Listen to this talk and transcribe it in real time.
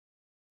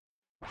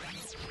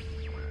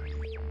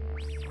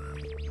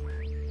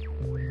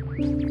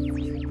Bonjour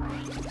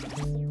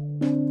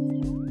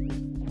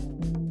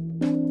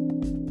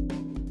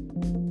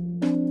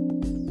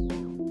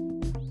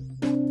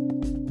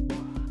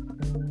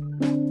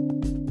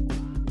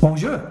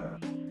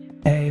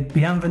et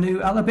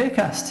bienvenue à la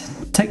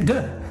Beercast. Take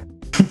deux.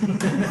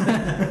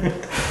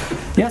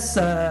 Yes,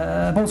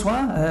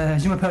 bonsoir,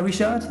 je m'appelle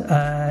Richard,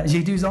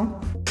 j'ai 12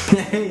 ans.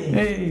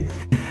 Hey.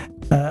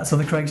 That's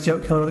Other Craig's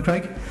joke. Hello, Other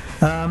Craig.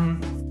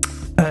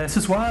 Ce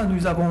soir,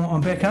 nous avons un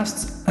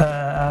Beercast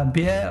à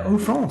bière aux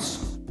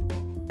France.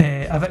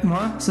 Et avec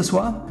moi ce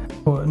soir,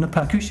 pour ne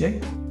pas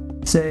coucher,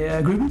 c'est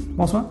Gruben.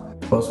 Bonsoir.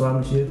 Bonsoir,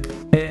 monsieur.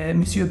 Et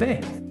Monsieur B.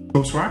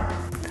 Bonsoir.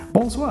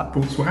 Bonsoir.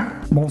 Bonsoir.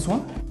 Bonsoir.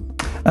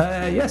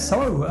 Yes,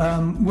 hello.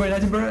 We're in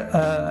Edinburgh.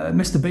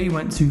 Mr. B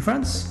went to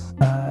France,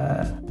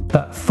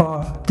 that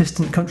far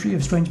distant country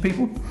of strange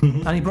people,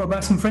 and he brought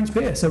back some French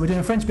beer. So we're doing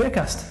a French beer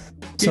cast.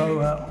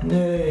 So,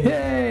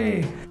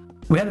 yay!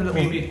 We had a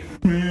little. Maybe.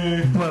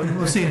 Well,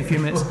 we'll see in a few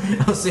minutes.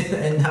 I'll see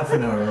it in half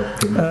an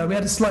hour. We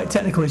had a slight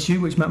technical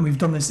issue, which meant we've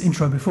done this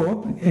intro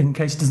before, in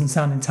case it doesn't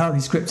sound entirely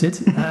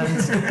scripted. And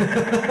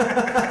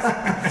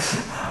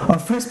our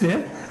first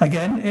beer,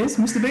 again, is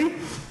Mr. B.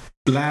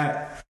 La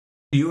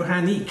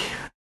Johanique.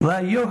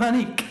 La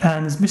Johanique,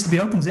 and as Mr. B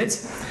opens it,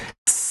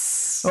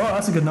 oh,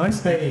 that's a good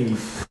noise. Hey.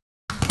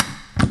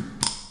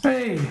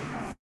 Hey.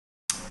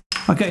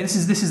 Okay, this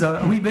is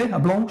a wee beer, a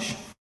blanche.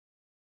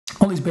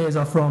 All these beers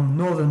are from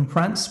northern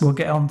France. We'll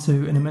get on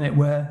to in a minute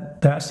where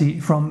they're actually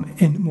from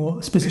in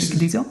more specific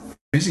detail.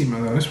 Busy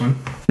mother, this one.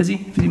 Fizzy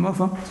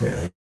mofo.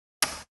 Really?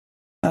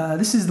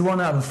 This is the one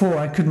out of the four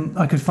I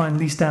could find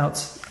least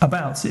out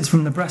about. It's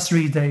from the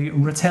Brasserie des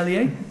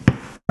Ratelliers.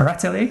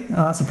 Ratellier?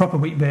 Oh, that's a proper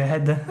wheat beer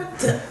head there.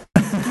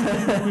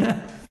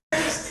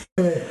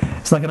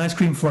 It's like an ice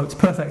cream float.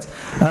 Perfect.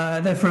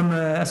 They're from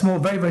a small,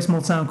 very, very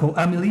small town called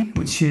Amélie,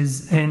 which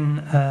is in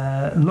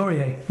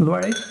Loire.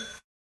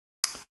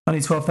 Only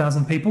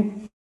 12,000 people.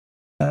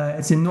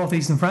 It's in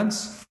northeastern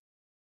France.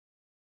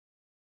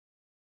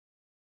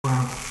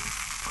 Wow.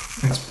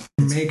 That's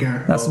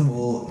mega.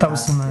 That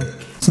was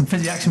some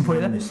fizzy action for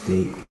you there.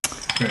 Mistake.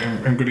 Right,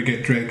 I'm going to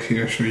get Dreg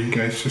here, so you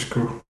guys just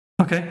go.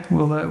 Okay,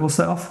 we'll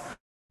set off.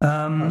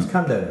 Let's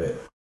calm down a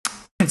bit.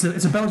 It's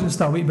a Belgian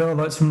style wheat beer,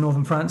 although it's from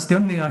northern France. The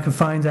only thing I could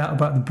find out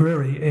about the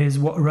brewery is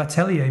what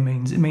Ratellier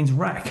means. It means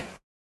rack.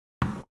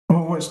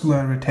 Oh, what's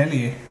La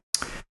Ratellier?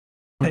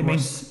 It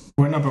means.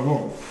 Well, no, but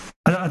what?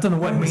 I don't know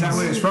what it means. Is that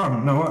where it's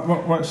from? No,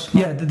 what's.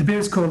 Yeah, the beer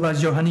is called La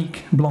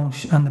Johanique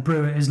Blanche, and the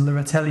brewer is Le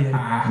Ratellier.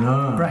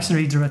 No.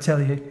 Brasserie de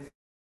Ratellier.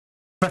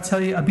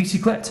 Ratellier à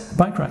bicyclette,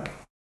 bike rack.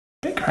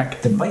 Big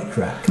rack. The bike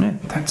rack. Yeah.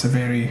 That's a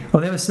very.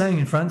 Well, they have a saying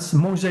in France: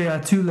 "Mangez à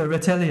tout le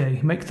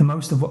Ratellier." Make the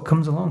most of what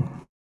comes along.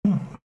 There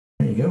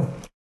you go.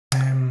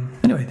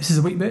 Anyway, this is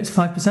a wheat beer. It's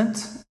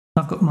 5%.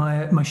 I've got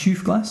my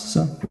Chouffe glass,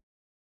 so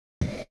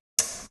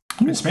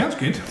It smells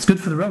good. it's good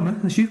for the aroma.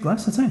 The Chouffe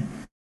glass, I tell you.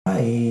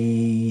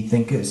 I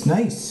think it's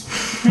nice.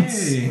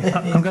 Hey.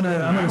 I'm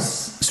gonna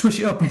swish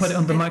it up and put it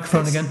on the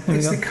microphone again. Here we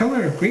It's go. the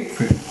colour of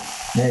grapefruit.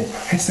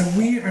 Nice. It's a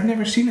weird. I've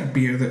never seen a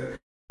beer that.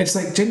 It's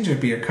like ginger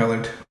beer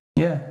coloured.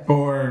 Yeah.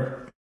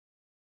 Or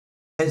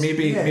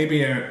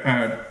maybe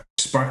a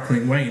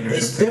sparkling wine or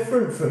It's something.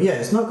 different from,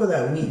 it's not got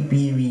that wheat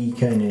beery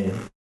kind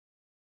of.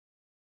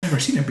 Never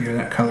seen a beer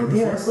that colour before.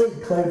 Yeah, it's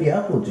like cloudy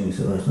apple juice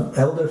or it's not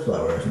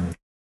elderflower or something.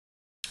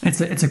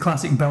 It's a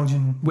classic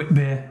Belgian wheat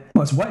beer.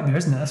 Well, it's white beer,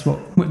 isn't it? That's what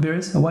wheat beer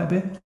is, a white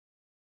beer.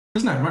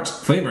 Doesn't have much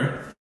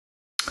flavour.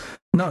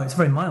 No, it's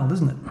very mild,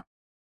 isn't it?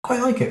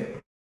 Quite like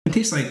it. It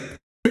tastes like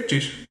fruit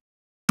juice.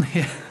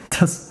 Yeah, it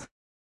does.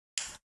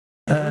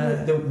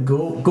 The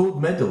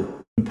gold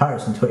medal in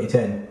Paris in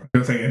 2010. I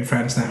don't think in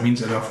France that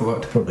means an awful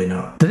lot. Probably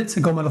not. Did it? A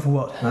gold medal for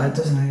what? It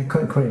doesn't. I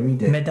can't quite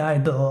read it.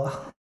 Médaille d'or.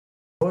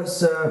 What's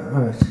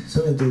something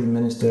to do with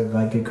Minister of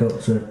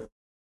Agriculture?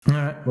 All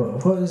right.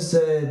 What does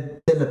de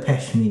la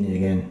Pêche mean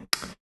again?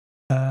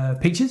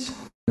 Peaches?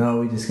 No,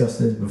 we discussed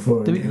this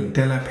before. Did we?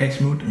 De la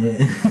Pêche mode. Yeah.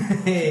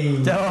 Hey.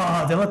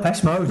 Oh, de la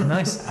pêche mode,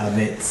 nice. Have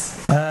it.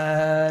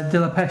 De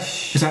la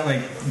pêche. Is that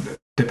like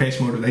the Pêche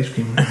mode with ice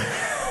cream?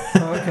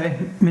 Oh, okay.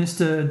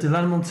 Minister de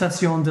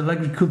l'Alimentation, de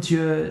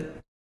l'Agriculture,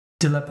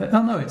 de la pêche.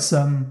 Oh no, it's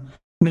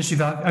Ministry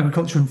of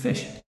Agriculture and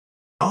Fish.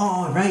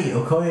 Oh, right.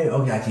 Okay.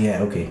 Okay.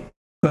 Yeah. Okay.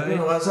 But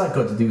What's that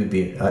got to do with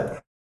beer?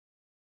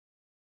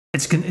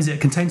 it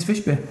contains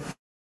fish beer.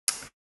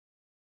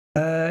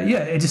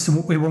 Yeah,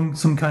 it won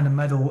some kind of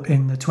medal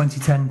in the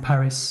 2010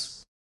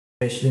 Paris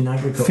Fish in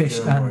agriculture. Fish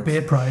and awards.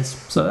 Beer Prize.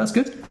 So that's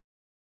good.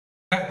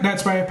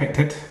 That's why I picked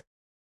it.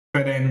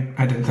 But then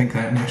I didn't think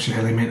that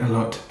necessarily meant a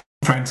lot.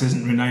 France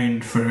isn't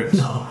renowned for its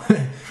No,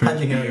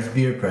 handing out its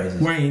beer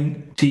prizes.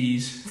 wine,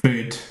 cheese,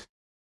 food,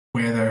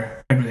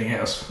 weather, everything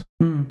else.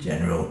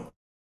 General.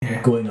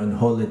 Yeah. Going on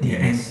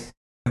holidays.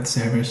 That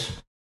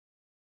service.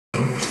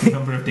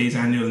 Number of days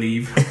annual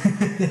leave.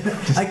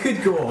 I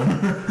could go on.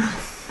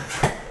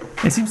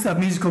 It seems to have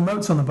musical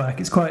notes on the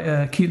back. It's quite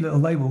a cute little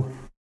label.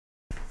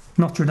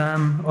 Notre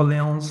Dame,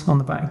 Orléans on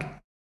the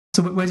back.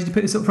 So where did you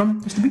pick this up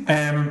from, Mr. B?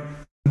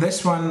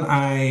 This one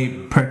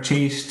I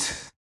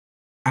purchased,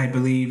 I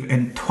believe,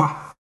 in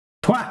Troyes,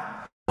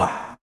 Twa.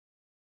 Wow.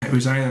 It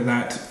was either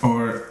that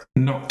or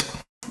not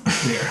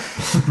there.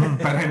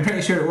 But I'm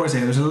pretty sure it was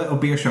there. There's a little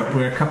beer shop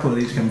where a couple of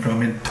these come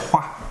from in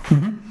Twa.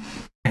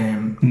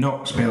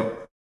 Not spelled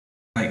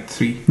like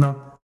 3.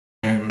 No.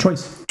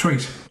 Troyes.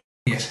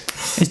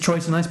 Yes. Is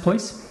Troyes a nice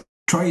place?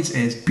 Troyes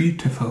is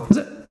beautiful. Is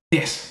it?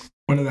 Yes.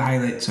 One of the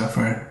highlights of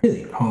our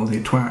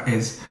holiday. Twa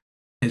is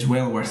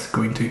well worth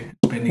going to,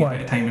 spending a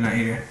bit of time in that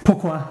area.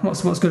 Pourquoi?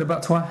 What's good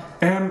about Twa?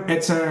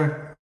 It's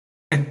a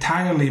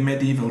entirely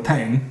medieval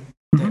town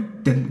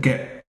that didn't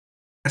get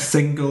a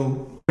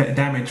single bit of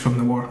damage from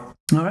the war.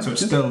 All right, so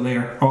it's still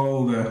there.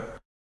 All the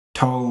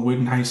tall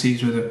wooden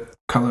houses with the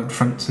coloured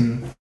fronts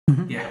and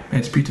yeah,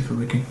 it's beautiful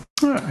looking.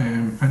 All right.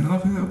 And a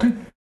lovely little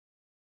town.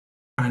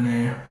 And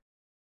a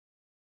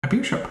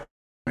beer shop,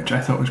 which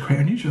I thought was quite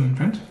unusual in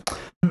France.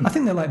 I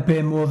think they like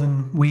beer more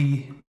than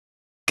we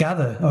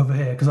gather over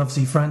here, because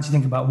obviously France, you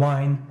think about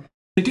wine.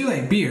 They do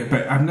like beer,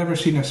 but I've never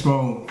seen a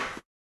small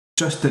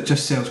that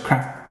just sells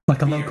craft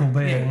like a beer. local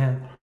beer. Yeah.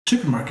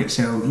 Supermarkets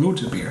sell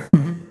loads of beer.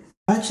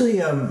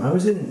 Actually, I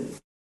was in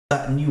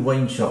that new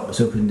wine shop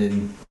that's opened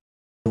in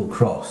Old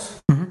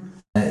Cross.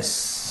 I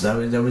was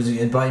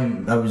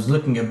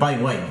looking at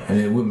buying wine,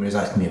 and a woman was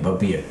asking me about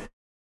beer.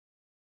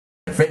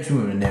 A French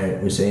woman in there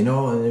was saying,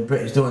 "Oh, the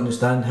British don't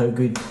understand how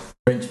good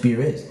French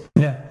beer is."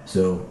 Yeah.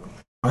 So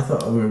I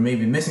thought we were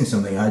maybe missing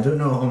something. I don't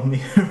know. I'll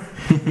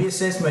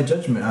reassess my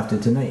judgment after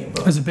tonight.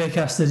 But as a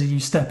beercaster, did you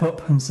step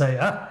up and say,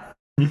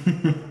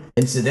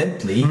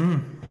 Incidentally,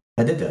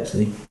 I did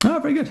actually. Oh,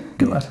 very good.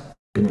 Good lad.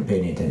 Couldn't pay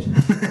any attention.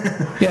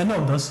 Yeah, no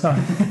one does.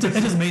 It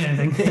doesn't mean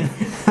anything.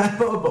 I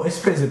bought a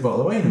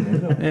bottle of wine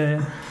in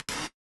there.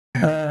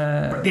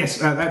 Yeah. But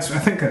yes, I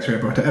think that's right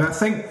about it. And I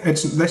think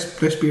it's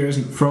this beer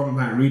isn't from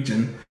that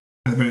region,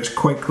 but it's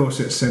quite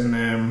close. It's in,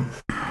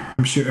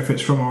 I'm sure if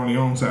it's from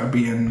Orleans, that would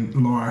be in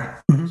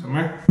Loire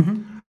somewhere.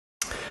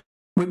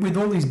 With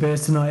all these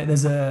beers tonight,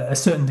 there's a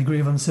certain degree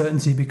of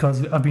uncertainty,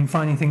 because I've been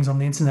finding things on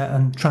the internet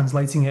and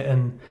translating it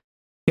and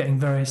getting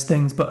various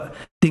things. But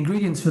the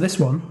ingredients for this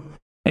one,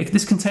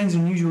 this contains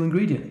an unusual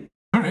ingredient.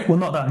 All right. Well,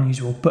 not that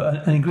unusual,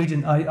 but an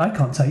ingredient I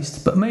can't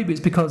taste. But maybe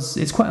it's because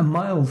it's quite a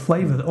mild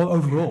flavour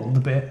overall, the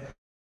beer.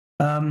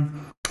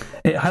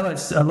 It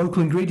highlights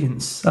local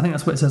ingredients. I think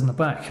that's what it says on the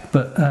back.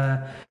 But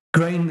the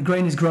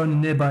grain is grown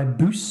in nearby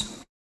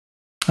Beauce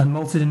and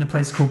malted in a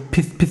place called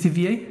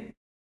Pithiviers.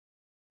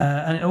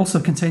 And it also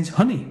contains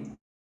honey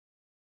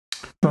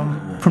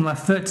from La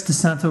Ferte de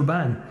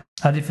Saint-Aubin,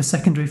 added for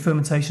secondary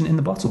fermentation in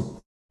the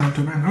bottle.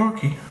 Saint-Aubin,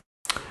 okay.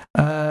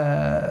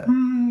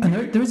 And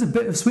there is a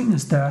bit of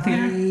sweetness there. I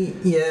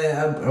think.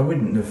 I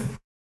wouldn't have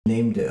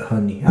named it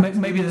honey.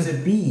 Maybe there's a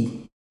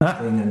bee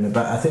thing in the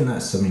back. I think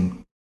that's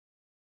something.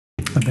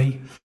 A bee.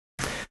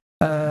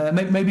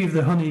 Maybe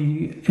the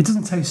honey, it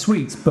doesn't taste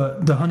sweet,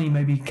 but the honey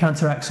maybe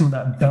counteracts some of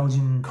that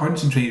Belgian.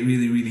 Concentrate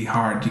really, really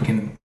hard. You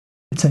can.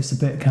 It tastes a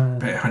bit kind of.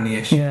 Bit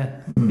honeyish.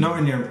 Yeah. Not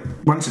in your.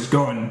 Once it's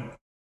gone,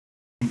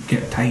 you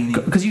get tiny.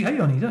 Because you hate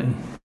honey, don't you?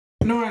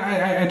 No,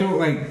 I don't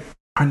like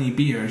honey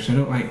beers. I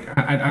don't like.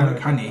 I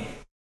like honey.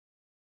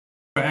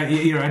 But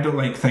I don't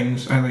like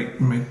things. I like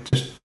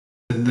just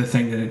the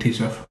thing that it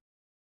tastes of.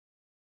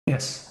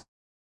 Yes.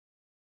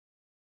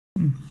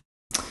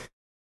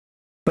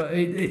 But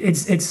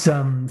it's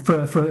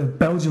for a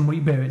Belgian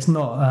wheat beer, it's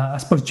not. I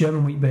suppose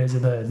German wheat beers are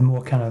the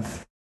more kind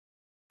of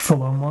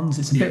full-on ones.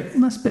 It's a bit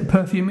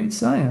perfumey.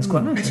 It's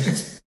quite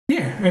nice.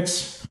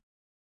 It's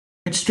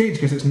strange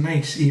because it's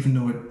nice, even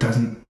though it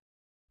doesn't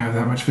have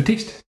that much of a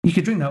taste. You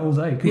could drink that all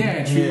day. Couldn't you?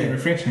 It's really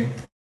refreshing.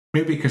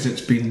 Maybe because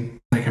it's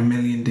been like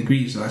 1,000,000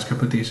 degrees the last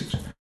couple of days.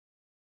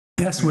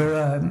 Yes,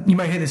 you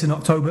may hear this in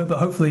October, but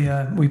hopefully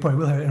we probably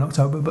will hear it in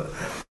October. But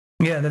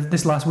yeah,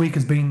 this last week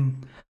has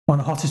been one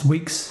of the hottest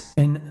weeks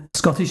in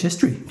Scottish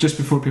history. Just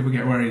before people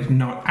get worried,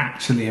 not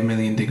actually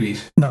 1,000,000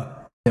 degrees. No,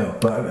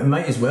 but it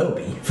might as well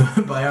be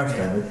by our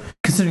standard.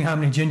 Considering how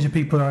many ginger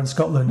people are in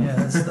Scotland,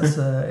 yeah.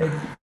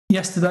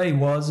 Yesterday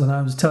was, and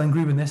I was telling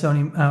Gruben this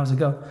only hours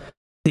ago,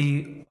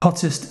 the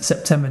hottest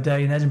September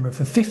day in Edinburgh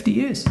for 50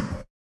 years.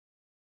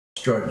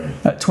 Extraordinary.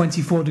 At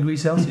 24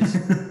 degrees Celsius.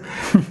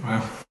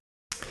 Wow.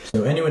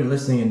 So anyone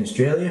listening in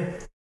Australia,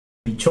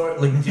 be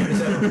chortling to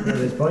us out at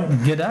this point.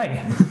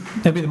 G'day.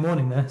 It'll be the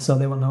morning there, so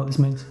they won't know what this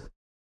means.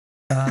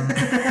 Well,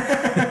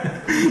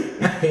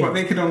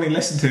 they could only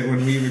listen to it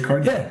when we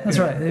record. Yeah, that's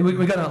right. We're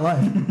going out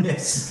live.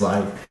 Yes, it's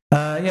live.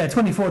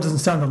 24 doesn't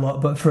sound a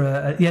lot, but for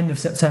at the end of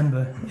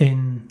September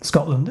in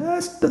Scotland,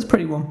 that's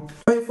pretty warm.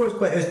 24 is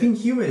it's been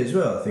humid as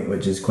well, I think,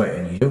 which is quite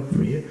unusual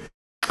for you.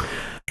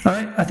 All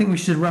right, I think we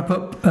should wrap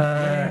up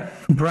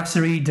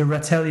Brasserie de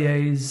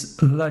Ratelier's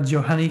La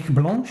Johannique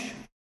Blanche.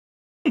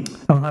 And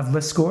we'll have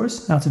list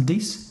scores out of 10,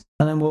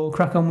 and then we'll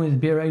crack on with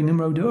Bière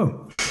Numero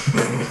 2.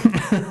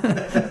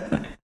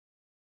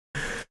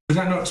 Was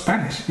that not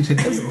Spanish? You said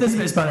there's a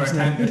bit of Spanish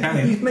now.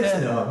 Italian. You've mixed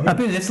it up. I've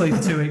been in Italy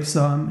for 2 weeks,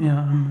 so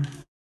I'm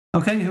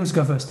okay, who wants to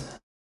go first?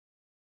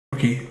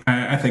 Okay,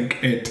 I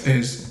think it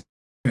is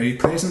very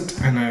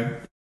pleasant and a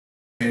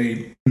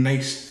very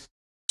nice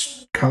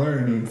colour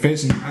and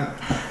fizz and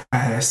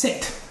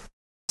set.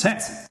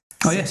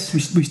 Oh yes, we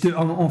should do it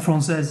en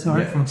français. All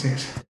right, Yeah.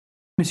 Francis.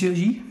 Monsieur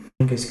G. I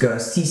think it's got a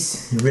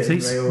cease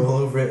written Cease. right all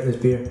over it, this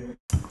beer.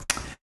 You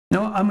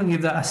know what? I'm going to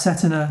give that a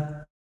set and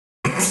a.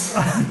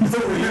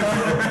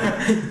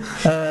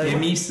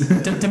 Demi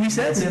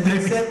set.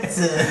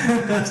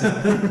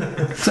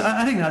 So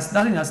I think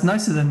that's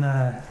nicer than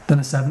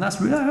a 7.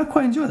 That's really, I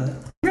quite enjoy that.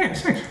 Yeah,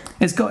 it's nice.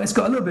 It's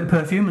got a little bit of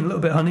perfume and a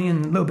little bit of honey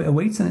and a little bit of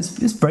wheat, and it's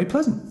very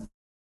pleasant.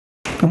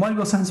 And why do you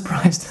all sound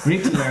surprised? We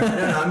need to, No,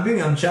 I'm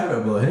being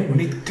uncharitable, I we think.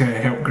 need to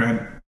help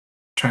Grant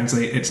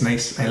translate. It's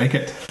nice. I like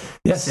it.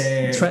 Yes.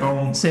 C'est Très-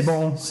 bon. C'est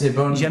bon. C'est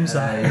bon. J'aime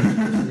ça.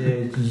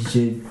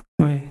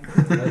 Oui.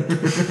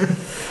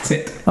 That's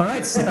it. All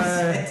right.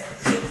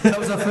 That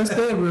was our first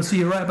beer. We'll see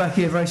you right back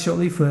here very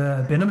shortly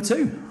for beer number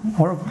 2.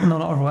 Or no,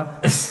 not over.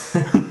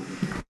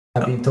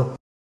 I've been told.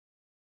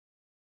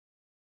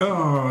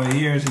 Oh, the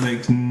ears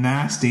look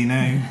nasty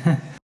now.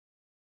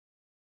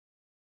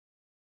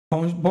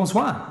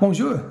 Bonsoir,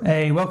 bonjour,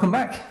 hey, welcome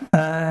back.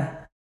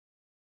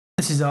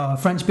 This is our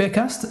French beer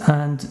cast,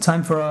 and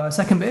time for our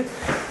second beer.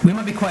 We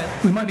might be quite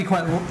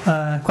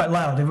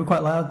loud. If we're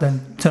quite loud, then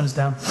turn us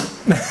down.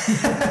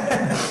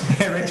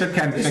 Yeah, Richard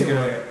can't figure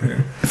it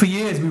out. For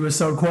years, we were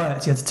so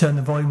quiet, you had to turn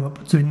the volume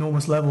up to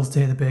enormous levels to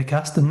hear the beer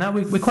cast, and now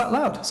we're quite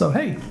loud. So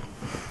hey,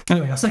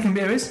 anyway, our second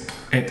beer is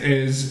It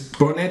is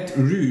Bonnet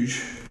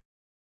Rouge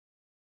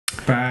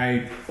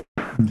by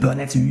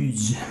Bonnet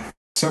Rouge.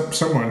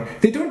 someone.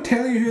 They don't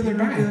tell you who they're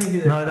by.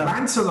 No, no.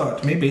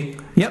 Lancelot, maybe.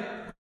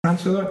 Yep,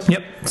 Lancelot.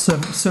 yep.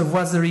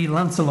 Sauvoiserie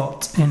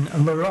Lancelot in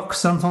Le Roc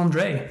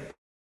Saint-André.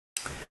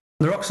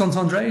 Le Roc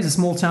Saint-André is a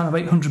small town of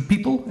 800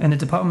 people in the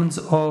department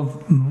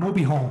of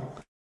Morbihan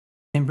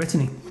in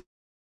Brittany.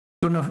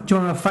 Do you want to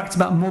know a fact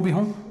about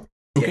Morbihan?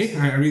 Okay,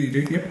 I really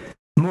do. Yep.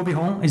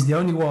 Morbihan is the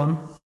only one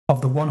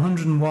of the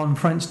 101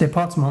 French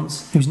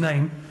départements whose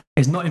name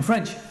is not in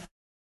French.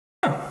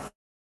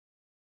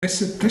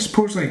 This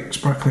pours like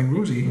sparkling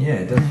rosy. Yeah,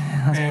 it does.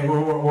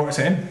 What's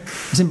it in?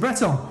 It's in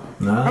Breton.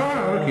 No.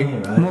 Oh, okay.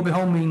 Right.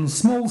 Morbihan means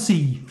small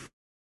sea.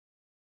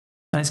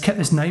 And it's kept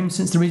this name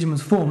since the region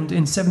was formed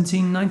in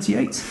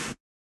 1798.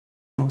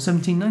 Or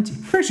 1790.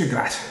 Where's your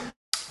glass?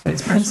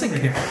 It's in sync.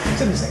 Here.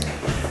 It's in the sink.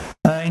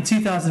 In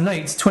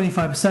 2008,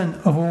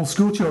 25% of all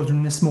school children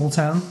in this small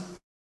town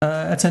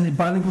attended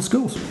bilingual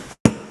schools.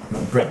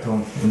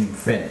 Breton in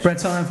French.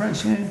 Breton and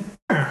French, yeah.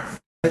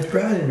 I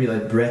didn't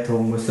realise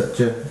Breton was such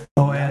a.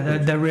 Oh yeah,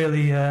 they're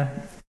really, they're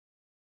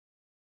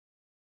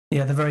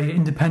very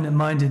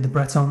independent-minded. The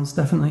Bretons,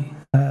 definitely.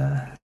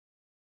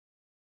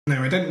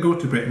 Now, I didn't go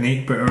to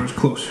Brittany, but I was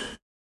close.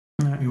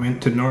 Right. We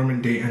went to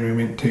Normandy and we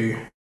went to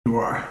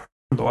Loire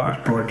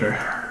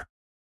border.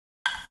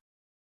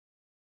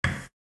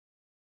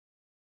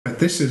 But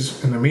this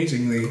is an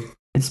amazingly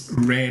It's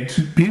red,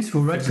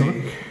 beautiful red colour.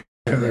 fizzy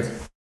colour.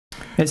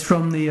 It's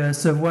from the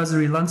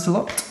Sauvoiserie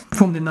Lancelot,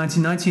 formed in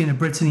 1990 in a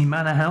Brittany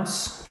manor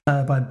house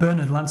by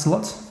Bernard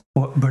Lancelot,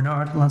 or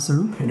Bernard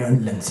Lancelot.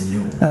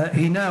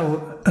 He now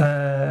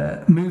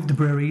moved the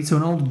brewery to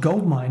an old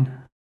gold mine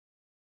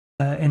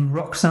in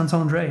Roc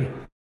Saint-André.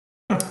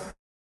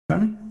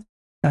 Apparently.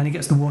 And he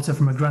gets the water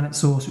from a granite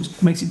source,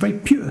 which makes it very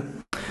pure.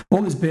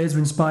 All his beers are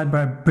inspired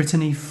by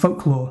Brittany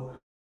folklore.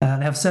 They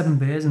have 7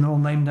 beers, and they're all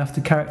named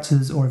after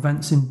characters or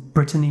events in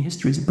Brittany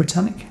history. Is it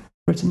Britannic?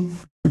 Brittany?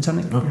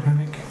 Britannic?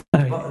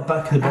 Anyway,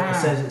 Back of the book it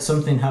says that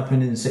something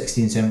happened in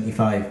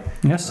 1675.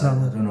 yes, I I'll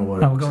don't know what.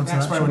 go into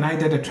That's that. why when I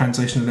did a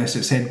translation of this,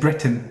 it said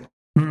Britain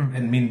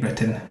and mean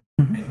Britain,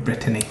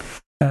 Brittany.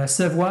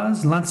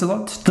 Servoise,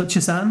 Lancelot,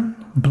 Duchess Anne,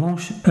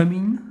 Blanche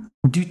Hermine,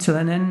 Du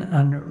Telenin,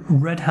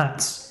 and Red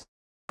Hats.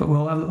 But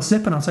we'll have a little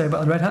sip and I'll tell you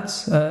about the Red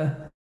Hats.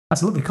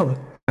 That's a lovely colour.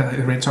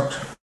 The Red Sox.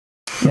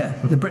 Yeah,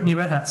 the Brittany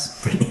Red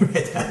Hats.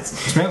 It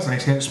smells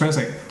nice. It smells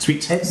like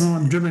sweets. It's, Oh,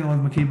 I'm dribbling all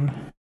over my keyboard.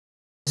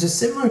 it's a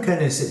similar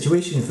kind of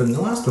situation from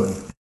the last one.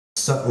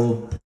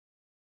 Subtle,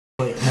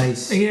 quite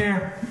nice,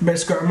 Yeah, but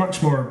it's got a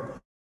much more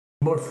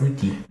more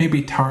fruity.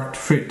 maybe tart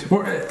fruit.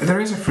 Or, there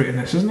is a fruit in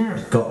this, isn't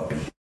there? Gotta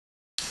be.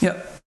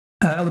 Yep.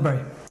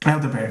 Elderberry.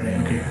 Elderberry.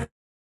 Okay.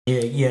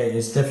 Yeah,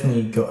 it's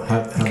definitely got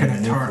having Kind of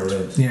an tart.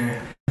 influence.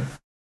 Yeah.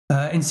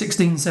 In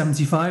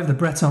 1675, the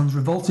Bretons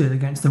revolted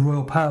against the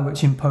royal power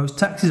which imposed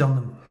taxes on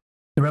them.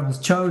 The rebels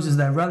chose as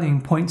their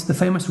rallying point the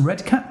famous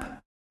red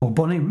cap, or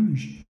bonnet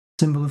rouge,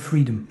 symbol of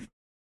freedom.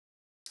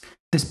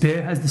 This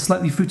beer has the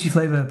slightly fruity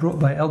flavour brought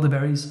by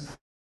elderberries,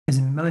 is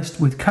embellished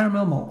with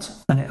caramel malt,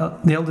 and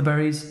the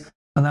elderberries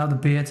allow the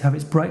beer to have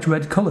its bright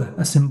red colour,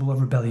 a symbol of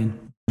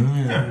rebellion.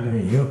 There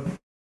you go.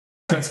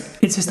 So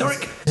it's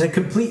historic. It's a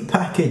complete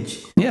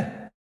package. Yeah.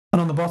 And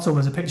on the bottle,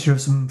 there's a picture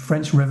of some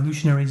French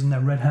revolutionaries in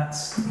their red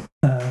hats,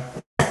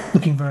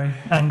 looking very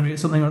angry at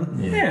something or other.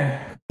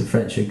 Yeah. The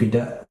French are good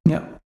at.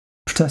 Yep.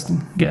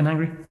 Protesting, getting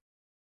angry.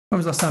 When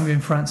was the last time you were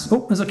in France?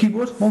 Oh, there's a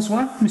keyboard.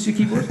 Bonsoir, Monsieur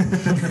Keyboard.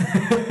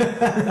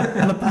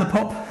 Le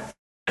pop.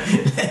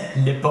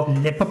 Le pop.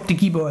 Le pop de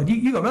keyboard.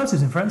 You got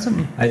relatives in France, haven't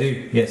you? I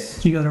do,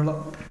 yes. You go there a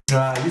lot.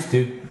 I used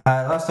to.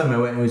 Last time I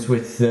went was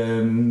with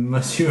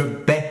Monsieur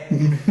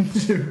Ben.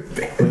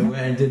 We went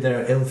and did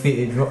their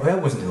ill-fated rock. Well,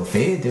 it wasn't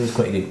ill-fated, it was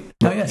quite a good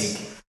Oh, rock yes.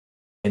 gig.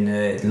 in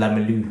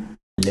Lamelou,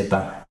 Le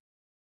Bain.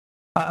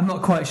 I'm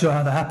not quite sure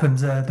how that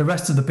happens. The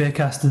rest of the beer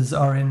casters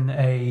are in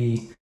a.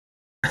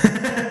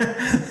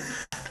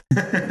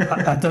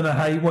 I don't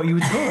know what you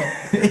would call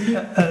it.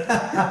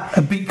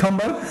 A beat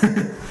combo.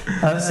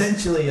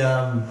 Essentially,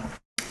 a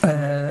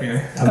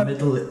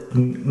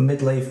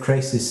midlife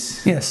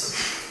crisis. Yes,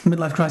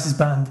 midlife crisis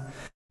band,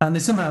 and they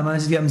somehow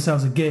managed to get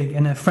themselves a gig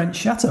in a French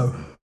chateau.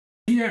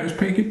 Yeah, it was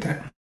pretty good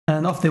time.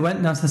 And off they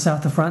went down to the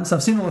south of France.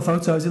 I've seen all the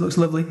photos. It looks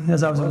lovely.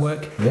 As I was at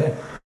work. Yeah.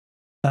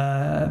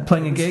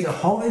 Playing a gig. It's the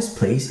hottest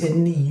place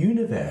in the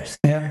universe.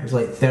 Yeah. It was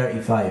like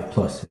 35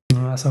 plus.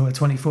 Oh, that's over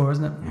 24,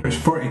 isn't it? It was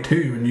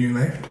 42 when you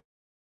left.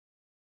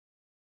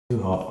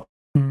 Too hot.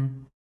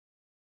 Mm.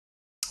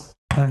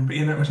 And But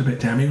yeah, that was a bit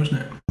jammy,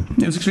 wasn't it?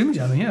 it was extremely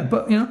jammy, yeah.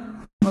 But, well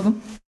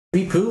done.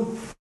 Free pool.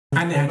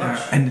 And they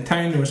had in the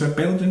town there was a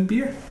Belgian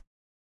beer.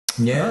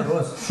 Yeah, it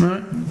was.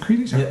 Right.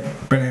 Crazy stuff. Yeah.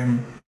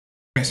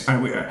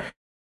 But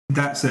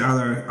that's the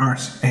other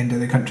arse end of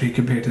the country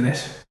compared to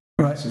this.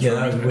 Right. This is Yeah, from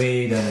that was England.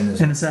 way down in In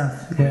the the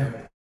south, yeah.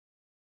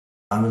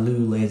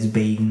 Amalou Les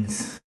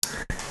Bains.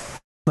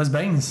 Les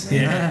Bains.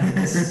 Yeah.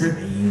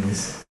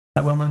 Bains.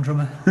 That well-known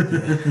drummer.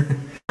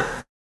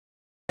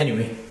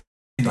 Anyway,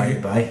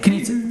 bye. Can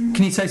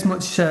you taste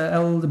much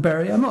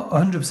elderberry? I'm not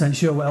 100%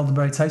 sure what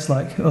elderberry tastes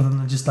like, other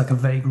than just like a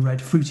vague red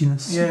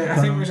fruitiness. Yeah,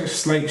 I think there's a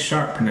slight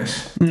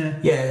sharpness. Yeah.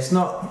 Yeah, it's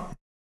not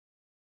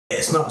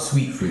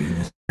sweet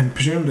fruitiness. And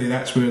presumably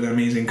that's where the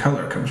amazing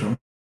colour comes from.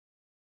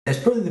 It's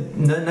probably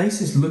the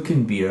nicest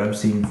looking beer I've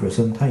seen for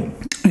some time.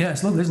 Yeah,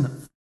 it's lovely, isn't it?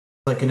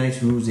 Like a nice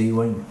rosé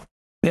wine.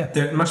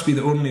 That must be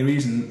the only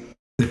reason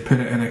they put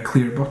it in a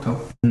clear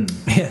bottle.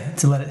 Yeah,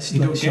 to let it You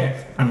let don't it show.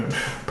 get,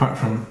 apart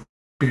from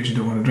beers you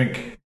don't want to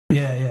drink,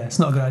 Yeah, it's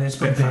not a good idea to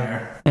put beer.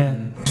 Spitfire, Yeah.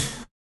 and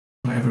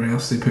whatever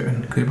else they put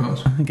in clear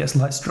bottles. It gets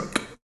light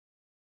struck.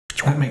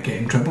 That might get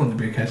in trouble in the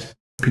beer cast.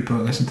 People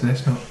that listen to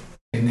this not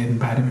saying anything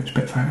bad about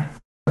Spitfire.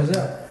 What's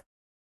that?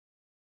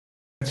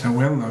 It's a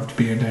well-loved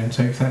beer down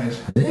south, that is.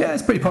 Yeah,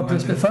 it's pretty popular,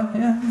 Imagine. Spitfire,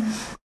 yeah.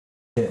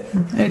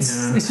 It's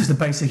Yeah. it's just a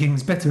basic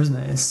English bitter, isn't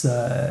it? It's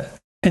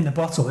in the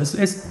bottle.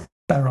 It's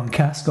better on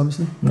cask,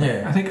 obviously. I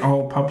Yeah. think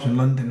all pubs in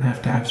London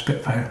have to have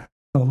Spitfire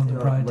Or London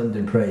Pride.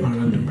 London Pride. or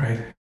London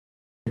Pride.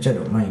 Which I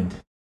don't mind.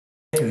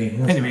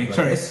 Anyway,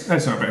 Sorry, this.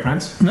 that's not about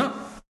France. No,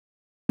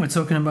 we're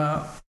talking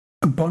about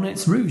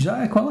Bonnets Rouge.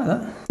 I quite like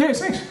that. Yeah,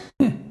 it's nice.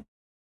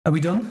 Are we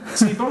done?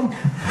 C'est bon.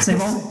 C'est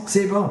bon.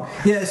 C'est bon.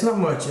 Yeah, it's not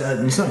much.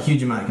 It's not a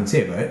huge amount I can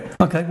say about it.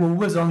 Okay, well,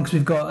 we're on because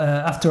we've got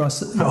after our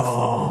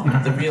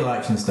The real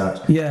action starts.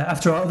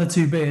 after our other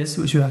two beers,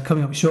 which are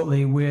coming up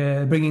shortly,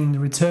 we're bringing the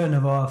return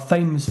of our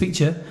famous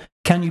feature.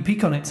 Can you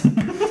peek on it?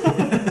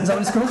 Is that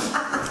what it's called?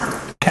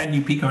 Can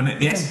you peek on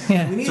it? Yes.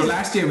 Yeah, So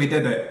last year we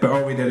did it, but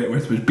all we did it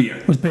with was beer.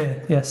 it was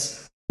beer.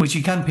 Yes, which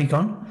you can peek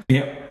on.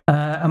 Yep.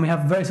 And we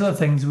have various other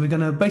things. We're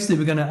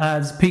gonna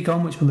add peek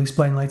on, which we'll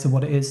explain later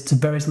what it is, to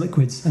various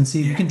liquids and see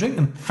if you can drink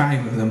them.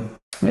 5 of them.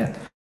 Yeah.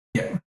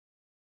 Yeah.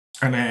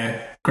 And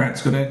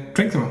Grant's going to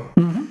drink them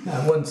all.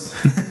 At once.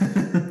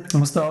 And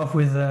we'll start off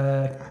with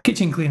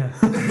kitchen cleaner.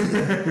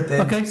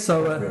 Okay,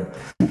 so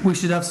we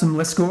should have some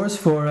list scores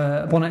for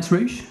Bonnets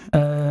Rouge.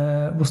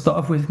 We'll start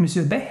off with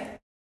Monsieur B.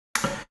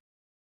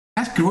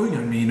 That's growing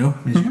on me, you know.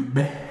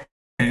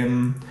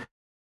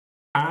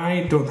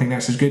 I don't think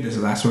that's as good as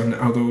the last one,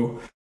 although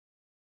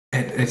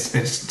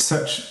it's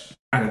such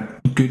a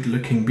good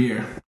looking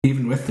beer,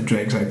 even with the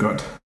dregs I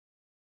got.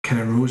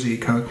 Kind of rosy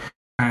colour.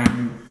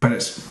 But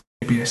it's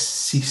maybe a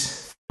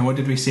 6. And what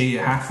did we say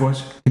a half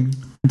was?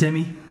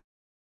 Demi.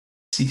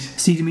 6.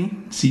 C de me.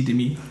 C de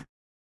me.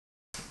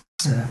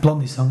 It's a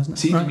Blondie song, isn't it?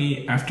 C de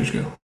me after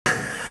school.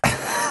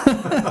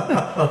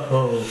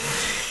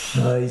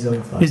 He's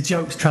on fire. His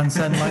jokes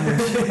transcend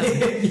language.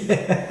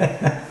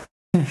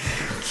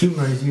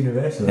 Humour is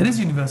universal. It is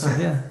universal,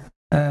 yeah.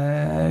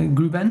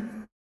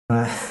 Gruben.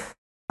 I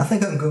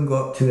think I'm going to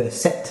go up to a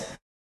set.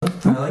 I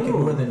like it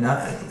more than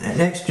that.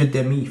 An extra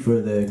demi for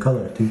the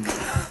colour too.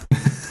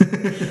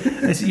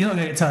 You're not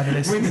going to get tired of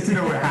this. We need to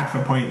know what half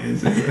a point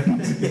is.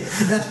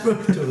 That's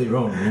probably totally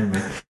wrong.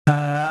 Anyway.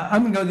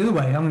 I'm going to go the other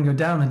way. I'm going to go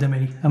down a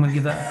demi. I'm going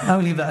to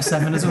leave that a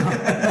 7 as well.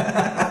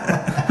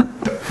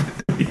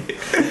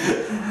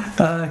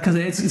 Because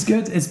it's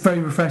good. It's very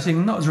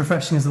refreshing. Not as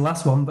refreshing as the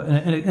last one, but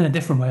in a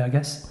different way, I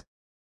guess.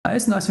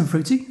 It's nice and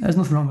fruity. There's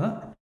nothing wrong with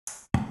that.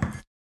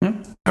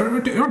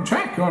 You're on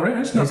track, alright,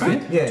 that's not That's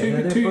bad. good.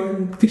 Yeah,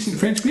 two decent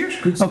French beers.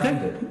 Good Okay,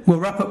 standard. we'll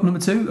wrap up number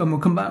 2 and we'll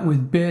come back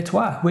with Beer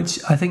Trois, which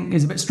I think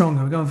is a bit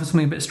stronger. We're going for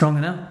something a bit stronger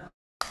now.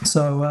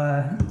 So,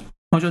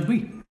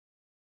 aujourd'hui.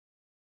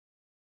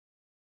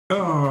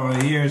 Oh,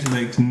 the ears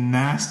look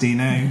nasty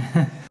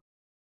now.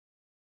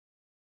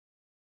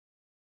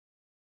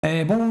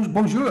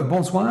 Bonjour,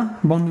 bonsoir,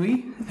 bonne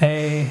nuit.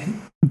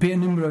 Beer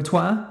numero 3,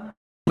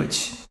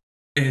 which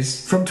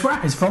Is from Twa.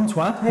 is from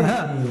Trois,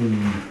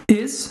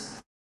 is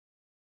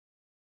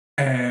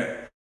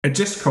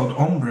Just called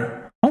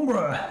Ombre.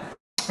 Ombre.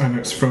 And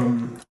it's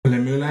from Le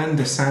Moulin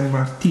de Saint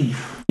Martin.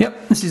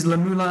 Yep, this is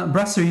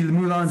Brasserie Le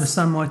Moulin de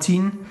Saint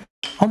Martin.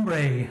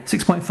 Ombre,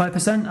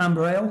 6.5%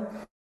 amber ale.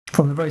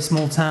 from the very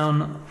small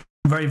town,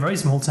 very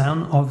small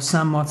town of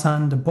Saint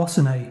Martin de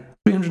Bossanay.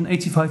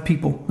 385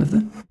 people live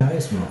there. That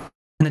is small.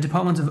 In the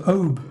department of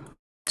Aube,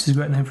 which is a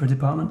great name for a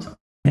department,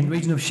 in the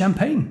region of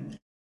Champagne.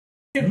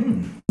 Yeah.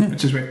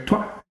 Which is where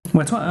Troyes.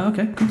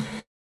 Okay, cool.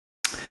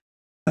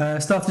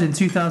 Started in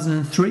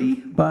 2003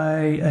 by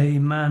a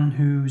man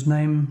whose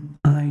name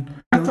I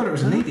thought it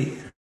was a lady.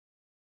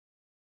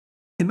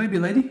 It may be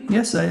a lady,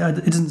 yes.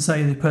 It doesn't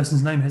say the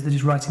person's name here, they're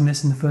just writing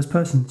this in the first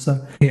person.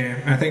 So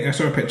yeah, I think I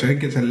saw a picture. I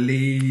think it's a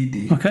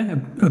lady. Okay,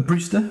 a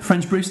Brewster,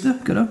 French Brewster,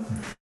 good up.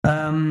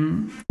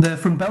 They're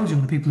from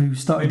Belgium, the people who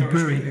started the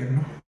brewery,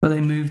 Australian. but they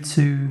moved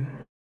to.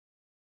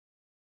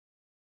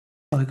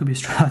 Oh, they could be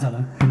Australian. I don't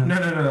know. Who knows?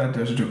 No, that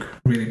was a joke.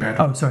 Really bad.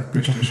 Oh, sorry.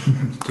 British.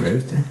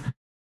 Brewster.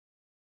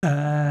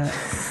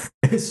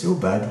 It's so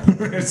bad.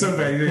 It's so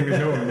bad you don't even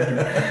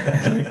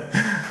know.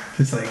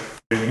 It's like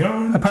moving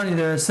on. Apparently,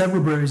 there are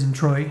several breweries in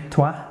Troyes,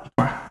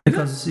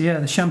 because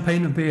the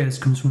champagne of beers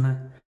comes from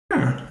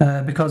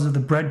there. Because of the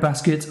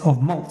breadbasket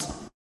of malt.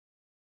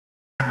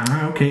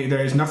 Ah, okay.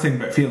 There is nothing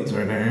but fields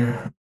right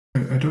there.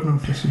 I don't know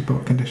if this is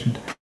bottle conditioned.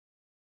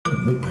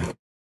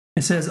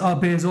 It says our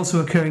beers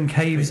also occur in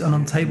caves and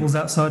on tables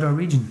outside our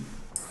region.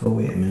 Oh,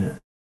 wait a minute.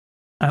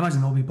 I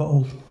imagine they'll be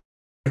bottled.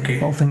 Okay.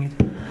 Bottle thingy.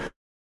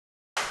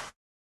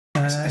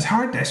 It's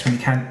hard this when you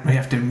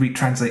have to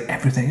retranslate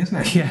everything, isn't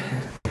it? Yeah.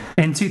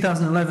 In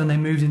 2011, they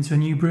moved into a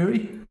new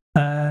brewery,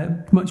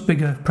 much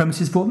bigger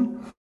premises for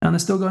them, and they're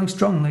still going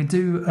strong. They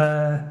do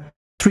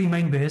 3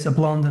 main beers: a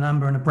blonde, an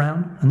amber, and a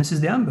brown. And this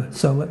is the amber.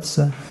 So let's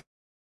have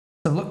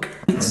a look.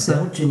 It's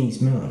Belgian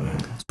smell.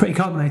 It's pretty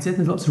carbonated.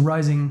 There's lots of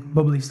rising,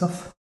 bubbly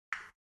stuff.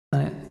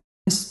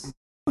 It's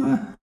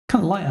kind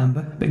of light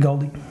amber, a bit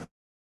goldy.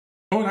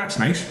 Oh, that's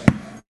nice.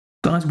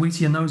 Got a nice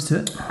wheatier nose to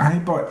it. I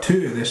bought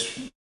 2 of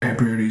this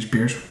brewery's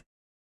beers.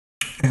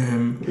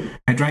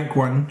 I drank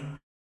one,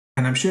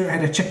 and I'm sure it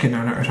had a chicken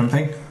on it or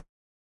something.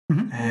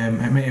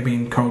 Mm-hmm. It might have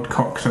been called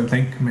cock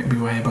something. Might be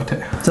why I bought it.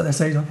 Is that their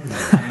saison?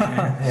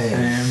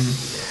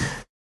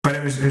 But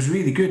it was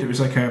really good. It was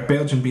like a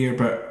Belgian beer,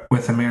 but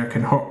with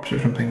American hops or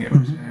something. It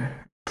was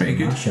pretty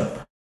good.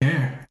 Mashup.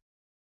 Yeah,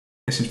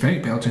 this is very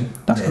Belgian.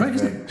 That's great,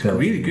 isn't it? It's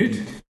really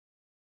good.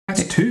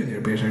 That's 2 of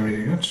their beers are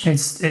really good.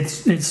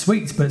 It's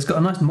sweet, but it's got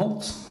a nice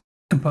malt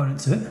component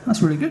to it.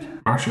 That's really good.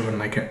 Marshall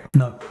wouldn't like it.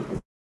 No.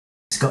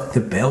 It's got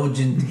the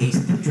Belgian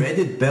taste, the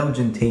dreaded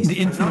Belgian taste. The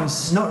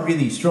infamous. Not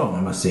really strong,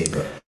 I must say,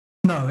 but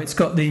No, it's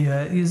got the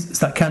it's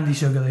that candy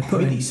sugar they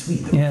put really in.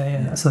 sweet. Though.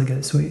 Yeah, that's how they get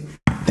it sweet.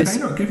 Did I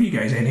not give you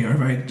guys any, or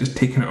have I just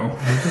taken it all?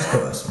 I've just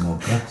got a small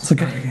glass. It's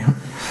okay.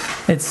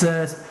 It's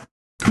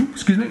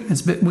excuse me.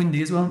 It's a bit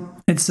windy as well.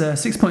 It's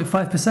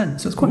 6.5%,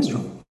 so it's quite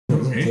strong.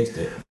 Doesn't Okay. taste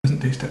it. Doesn't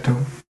taste it at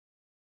all.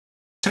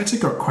 It's actually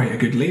got quite a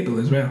good label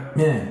as well.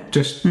 Yeah.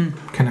 Just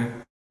kind of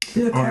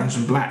orange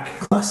and black.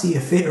 Classy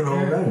affair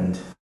all round.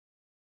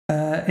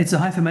 It's a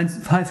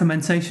high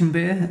fermentation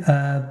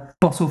beer,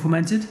 bottle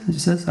fermented, as it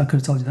says. I could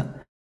have told you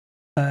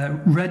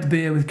that. Red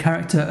beer with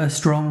character, a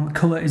strong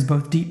colour is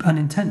both deep and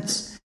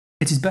intense.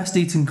 It is best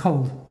eaten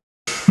cold.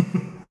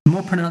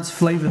 More pronounced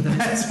flavour than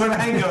That's what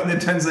I got in the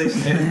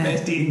translation. It's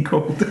best eaten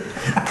cold.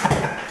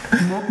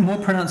 more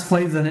pronounced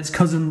flavour than its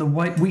cousin, the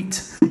white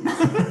wheat.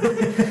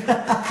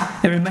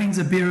 It remains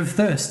a beer of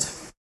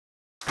thirst,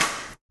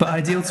 but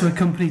ideal to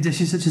accompany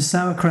dishes such as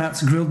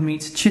sauerkrauts, grilled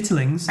meat,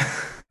 chitterlings.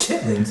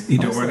 Chitlins. You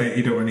don't want to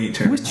eat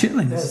it. What's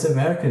chitterlings? It's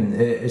American.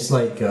 It's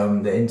like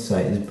the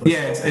inside is.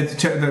 Yeah, it's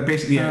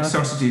basically okay.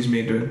 sausages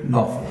made with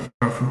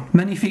offal.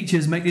 Many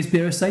features make this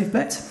beer a safe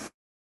bet.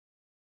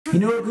 You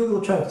know what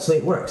Google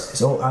Translate works?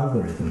 It's all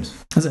algorithms.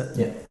 Is it?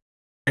 Yeah.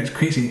 It's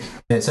crazy.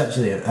 It's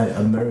actually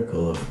a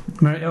miracle of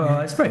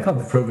It's very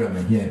clever.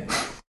 programming. Yeah.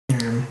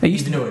 It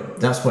used You to know it.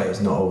 That's why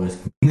it's not always.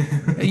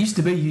 It used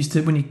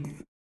to when you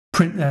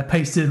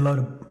pasted a load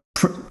of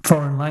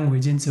foreign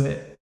language into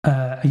it,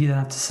 you then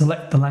have to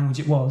select the language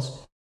it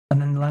was,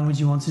 and then the language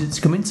you wanted it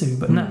to come into.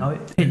 But now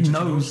it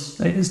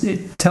knows,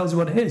 it tells you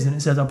what it is, and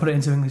it says, I'll put it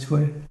into English for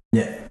you.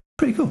 Yeah.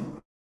 Pretty cool.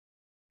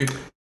 Good.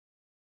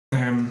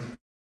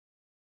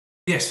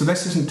 Yeah, so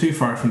this isn't too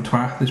far from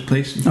Troyes, this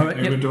place. In fact,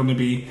 it would only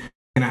be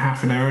in a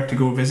half an hour to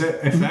go visit,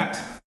 if that.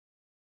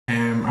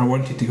 I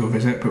wanted to go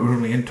visit, but we're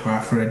only in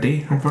Troyes for a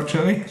day,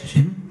 unfortunately.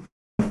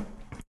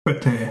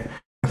 But I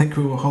think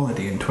we will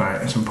holiday in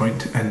Troyes at some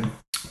point and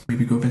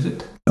maybe go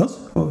visit.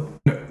 Us? Or?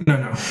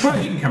 No.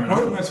 Well, you can come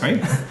along, that's fine.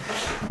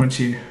 Once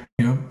you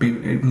learn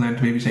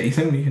to babysit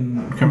Ethan, you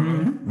can come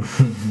along.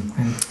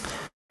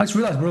 I just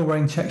realised we're all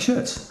wearing check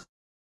shirts.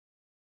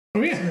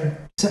 Oh, yeah.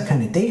 It's that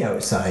kind of day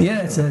outside.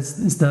 Yeah, it's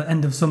the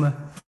end of summer.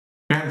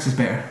 Grant's is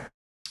better.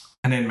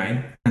 And then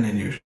mine. And then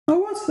yours. Oh,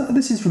 what's that?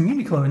 This is from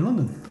Uniqlo in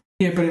London.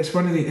 Yeah, but it's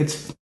one of the...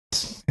 It's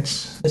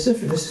This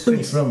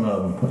is from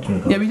what do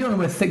you call Yeah, we don't want to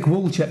wear thick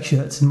wool check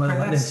shirts and weather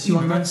like this. You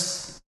want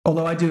nice...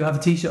 Although I do have a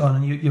t-shirt on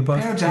and you're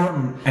both... Pearl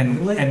Jam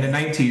in the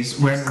 90s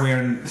weren't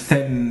wearing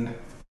thin,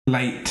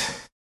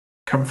 light,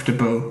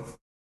 comfortable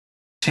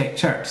check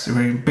shirts. They were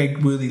wearing big,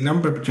 woolly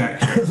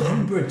lumberjack shirts.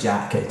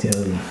 Lumberjack, I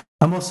tell you.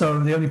 I'm also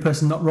the only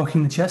person not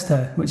rocking the chest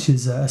hair, which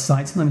is a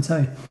sight, let me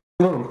tell you.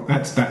 Oh,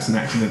 that's an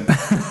accident.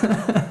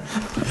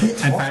 In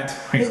fact,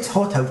 hang on. It's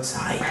hot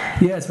outside.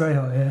 Yeah, it's very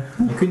hot. Yeah.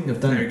 You couldn't have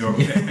done There you it. go.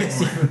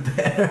 It's even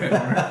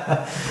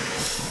better.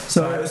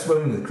 So I was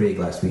swimming with Craig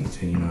last week,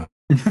 so you know.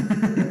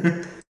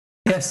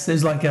 yes,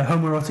 there's like a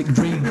homoerotic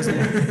dream, isn't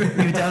it?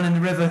 You're down in the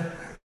river.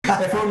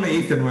 If only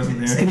Ethan wasn't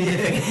there.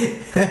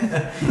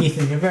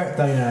 Ethan, you avert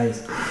thine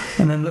eyes.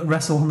 And then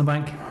wrestle on the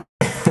bank.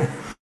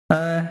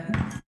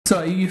 So,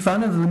 are you a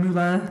fan of Le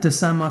Moulin de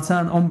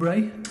Saint-Martin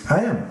Ombre? I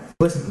am,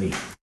 pleasantly.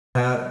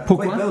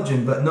 Pourquoi? Quite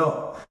Belgian, but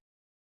not.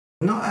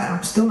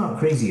 I'm still not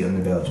crazy on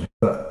the Belgian,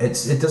 but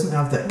it doesn't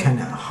have that kind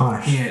of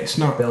harsh Yeah, it's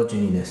not.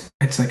 Belgianiness.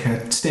 It's like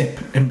a step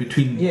in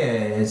between. Yeah,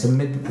 it's a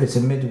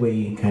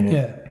midway kind of.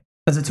 Yeah.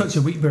 There's a touch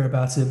of wheat beer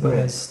about it, but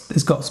Yeah.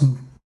 it's got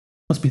some.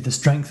 Must be the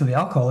strength of the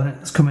alcohol in it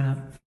that's coming out.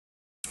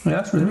 Yeah,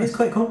 that's I really mean, nice. it's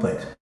quite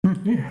complex,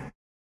 Yeah.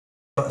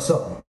 but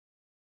subtle.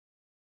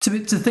 To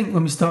think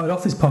when we started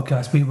off this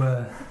podcast, we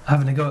were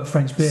having a go at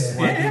French beer.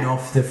 Slagging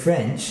off the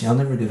French, I'll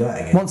never do that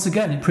again. Once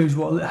again, it proves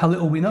how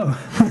little we know.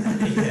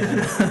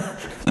 Yeah.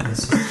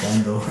 It's a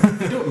scandal.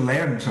 You don't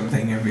learn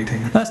something every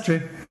time. That's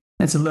true.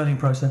 It's a learning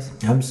process.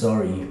 I'm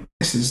sorry,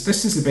 This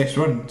is the best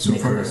one so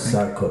far. I Nicholas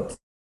think. Sarkot.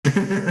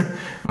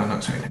 Oh,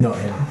 not sorry. Not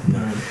him.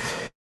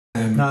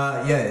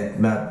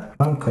 No.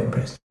 I'm quite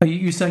impressed. Are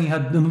you saying you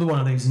had another one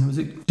of these, and was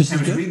it just It as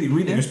was good? really,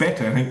 really, it was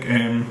better. I think.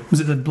 Was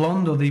it the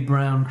blonde or the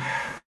brown?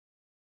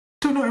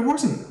 Don't know. It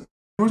wasn't.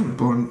 It wasn't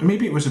blonde.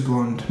 Maybe it was a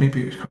blonde.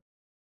 Maybe it was.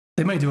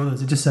 They may do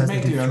others. It just says It they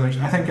might do others.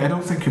 three. I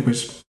don't think it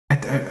was.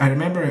 I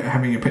remember it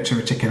having a picture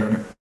of a chicken on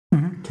it.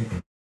 Mhm.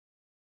 Chicken.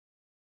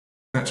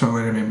 That's all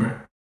I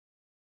remember.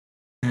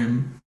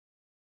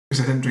 Because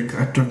I didn't drink.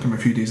 I drank them a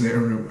few days later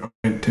when I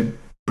went to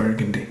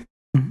Burgundy.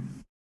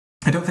 Mhm.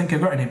 I don't think I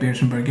got any beers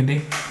from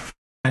Burgundy.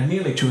 I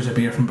nearly chose a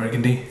beer from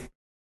Burgundy.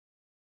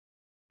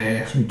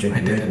 Should be drinking I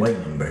red didn't. wine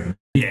in Burgundy.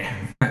 Yeah,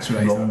 that's what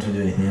I Wrong thought. to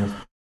do anything else.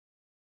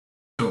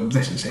 So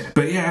this is it.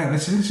 But yeah,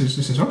 this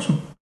is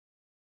awesome.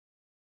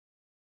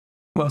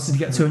 What else did you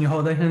get to on your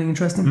holiday? Anything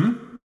interesting?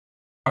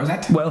 What was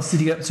that? What else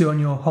did you get to on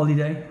your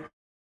holiday?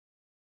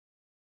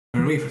 We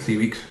were away for 3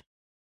 weeks.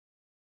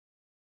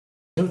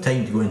 No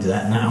time to go into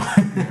that now.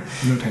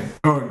 No time.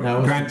 Oh,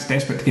 No, Grant's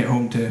desperate to get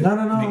home to No,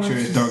 make sure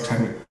his it's dogs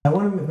haven't. I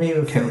want to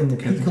maybe fit in the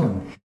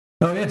pecan.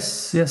 Oh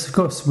yes, of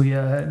course. We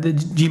the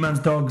G-Man's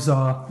dogs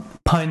are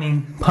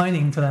pining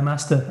for their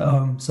master at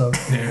home. So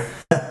Yeah.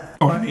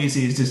 Or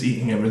Izzy is just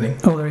eating everything.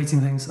 they're eating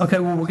things. Okay,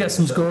 well we'll get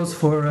some scores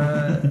for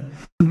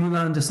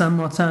Moulin de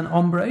Saint-Martin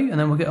Ombre, and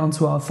then we'll get on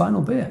to our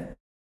final beer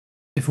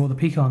before the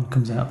pecan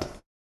comes out.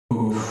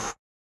 Ooh.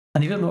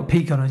 And if you don't know what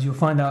pecan is, you'll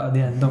find out at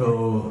the end. Don't worry.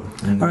 Oh,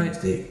 and All the right.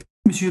 mistake.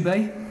 Monsieur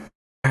Bay.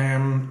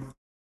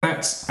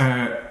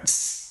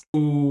 That's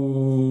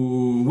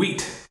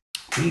wheat.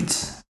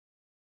 Wheat.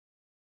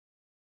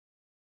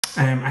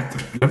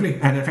 Lovely.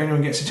 And if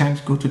anyone gets a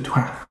chance, go to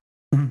Toi.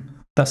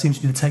 That seems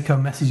to be the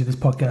take-home message of this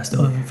podcast.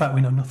 Other than the fact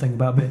we know nothing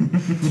about beer.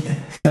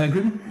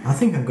 Gruden? I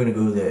think I'm going to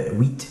go the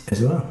wheat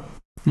as well.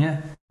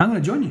 Yeah, I'm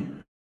going to join you.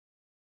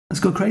 Let's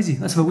go crazy.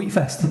 Let's have a wheat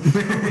fest.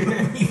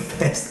 Wheat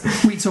fest.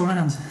 Wheats all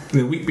around.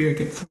 The wheat beer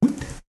gets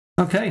wheat.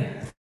 Okay.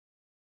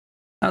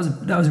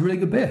 That was a really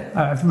good beer.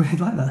 I really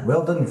like that.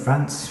 Well done,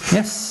 France.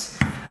 Yes.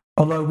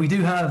 Although we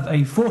do have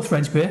a fourth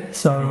French beer,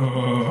 so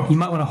Oh. you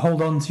might want to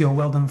hold on to your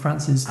well done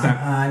Francis.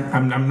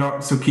 I'm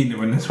not so keen to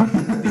win this one.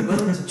 I'd be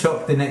willing to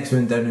chalk the next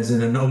one down as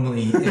an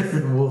anomaly if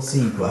we'll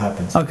see what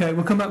happens. Okay,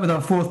 we'll come back with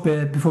our fourth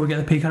beer before we get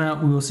the pecan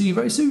out. We will see you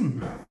very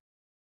soon.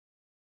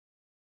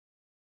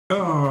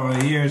 Oh,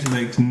 the ears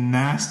look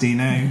nasty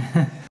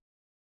now.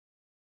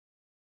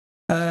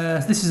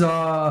 This is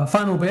our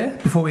final beer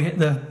before we hit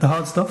the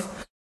hard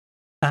stuff.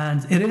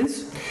 And it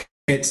is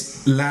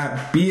It's La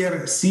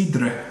Bière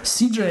Cidre.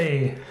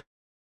 Cidre.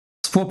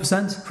 It's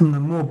 4% from the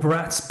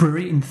Montbrat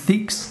Brewery in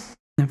Theix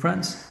in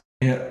France.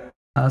 Yeah.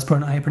 That's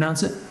probably not how you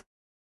pronounce it.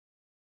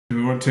 Do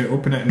we want to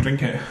open it and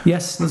drink it?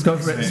 Yes, let's go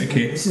for it.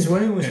 Okay. This is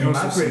one of the most It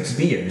also maverick says-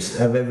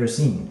 beers I've ever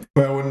seen.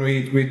 Well, when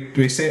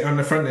we say it on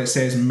the front, it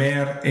says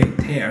Mer et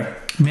Terre.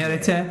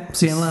 Mérite,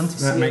 sea and land.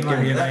 That might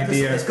give you an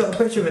idea. It's got a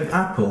picture of an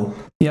apple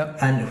Yep.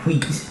 and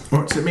wheat.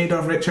 What's it made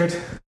of, Richard?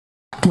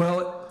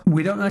 Well,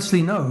 we don't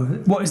actually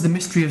know. What is the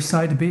mystery of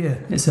cider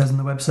beer? It says on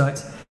the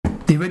website.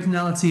 The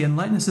originality and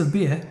lightness of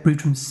beer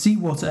brewed from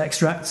seawater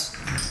extracts.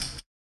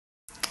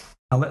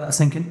 I'll let that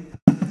sink in.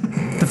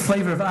 The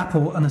flavour of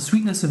apple and the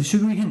sweetness of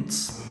sugary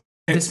hints.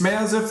 It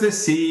smells of the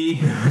sea.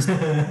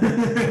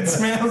 It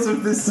smells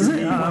of the Is it?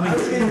 sea. I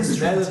can't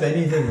smell of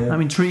anything.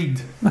 I'm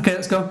intrigued. Okay,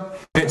 let's go.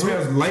 It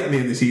smells lightly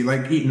of the sea,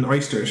 like eating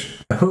oysters.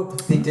 I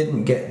hope they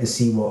didn't get the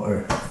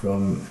seawater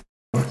from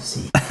North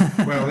Sea.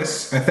 Well,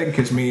 this I think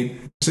is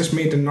made. Is this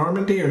made in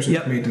Normandy or is it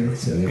Yep. made in?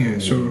 So, Yeah,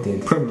 so they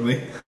did.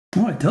 probably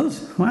Oh, it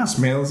does. Wow.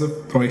 smells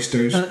of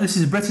oysters. This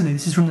is Brittany.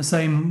 This is from the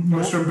same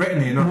It's from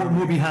Brittany, not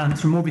Morbihan.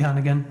 It's from Morbihan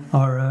again.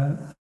 Our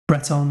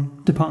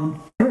Breton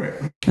department. Alright.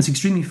 It's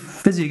extremely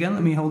fizzy again.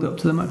 Let me hold it up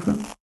to the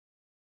microphone.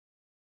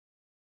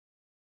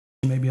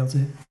 You may be able to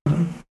hear.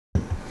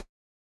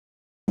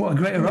 What a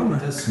great It aroma.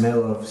 does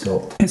smell of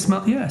salt. It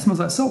smells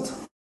like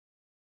salt.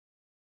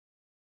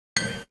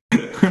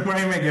 Why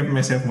am I giving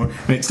myself more?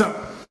 Right, stop.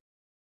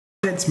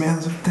 It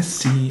smells of the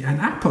sea and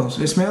apples.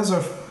 It smells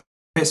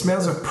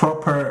of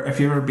proper. If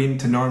you've ever been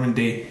to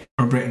Normandy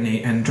or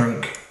Brittany and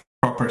drunk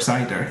proper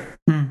cider,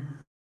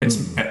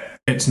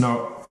 it's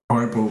not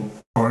horrible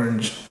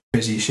orange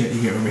fizzy shit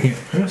you get over here.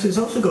 Yes, it's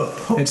also got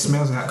hops. It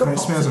smells of that, but it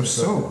smells of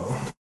salt.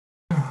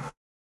 Oh,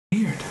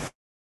 weird.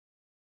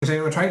 Has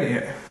anyone tried it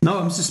yet? No,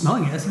 I'm just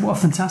smelling it. What a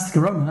fantastic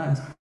aroma that is.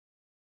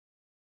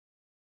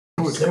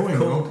 Oh, it's Served going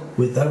cold though.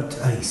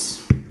 without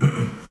ice.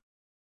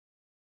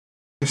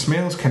 The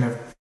smell's kind of.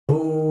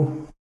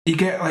 Oh, You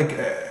get like,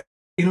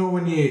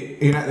 when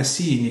you're at the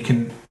sea and you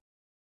can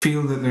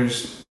feel that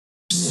there's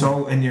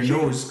salt in your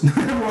nose.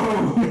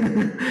 Whoa!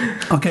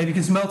 Okay, if you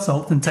can smell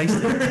salt, then taste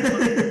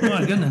it. Oh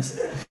my goodness.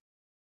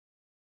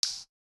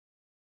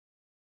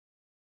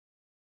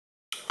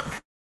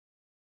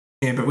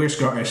 Yeah, but we're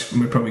Scottish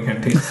and we probably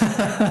can't taste it.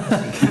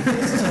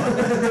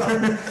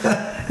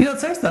 You don't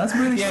taste that. That's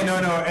really Yeah,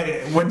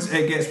 no. Once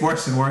it gets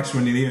worse and worse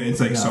when you eat it, it's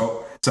like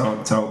salt. it's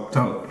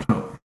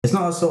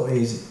not as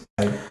salty as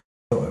I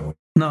thought it would.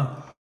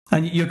 No.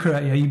 And you're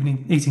correct, yeah, you've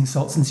been eating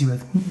salt since you were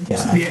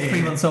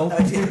 3 months old. I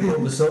ate all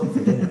the salt for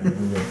dinner.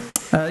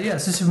 So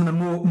this is from the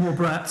More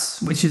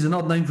Brats, which is an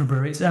odd name for a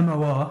brewery. It's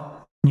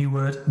MOR, new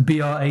word,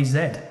 BRAZ.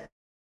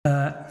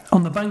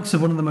 On the banks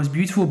of one of the most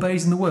beautiful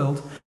bays in the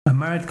world, a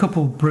married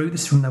couple brew,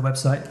 this is from their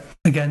website,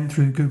 again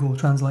through Google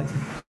Translate.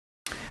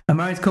 A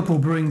married couple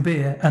brewing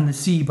beer and the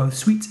sea both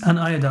sweet and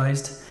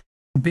iodized.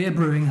 Beer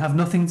brewing have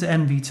nothing to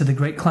envy to the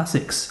great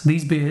classics.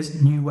 These beers,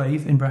 new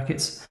wave in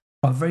brackets,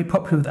 are very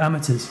popular with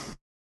amateurs.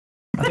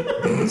 I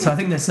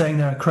think they're saying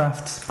they're a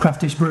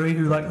craftish brewery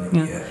who like,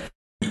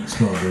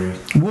 Small brewery.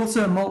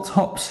 Water, malt,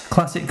 hops,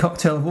 classic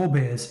cocktail of all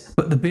beers,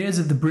 but the beers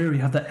of the brewery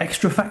have that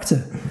extra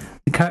factor.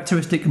 The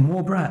characteristic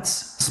More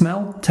Brats.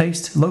 Smell,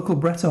 taste, local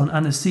Breton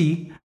and the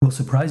sea will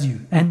surprise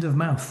you. End of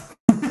mouth.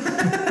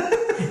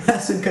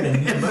 That's some kind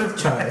of neat mouth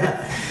chart.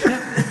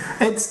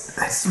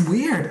 It's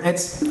weird.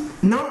 It's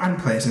not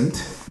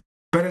unpleasant,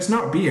 but it's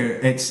not beer.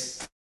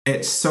 It's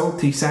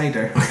salty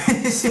cider.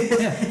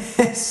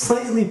 It's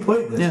slightly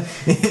pointless. Yeah.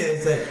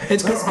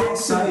 It's got hot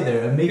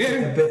cider and make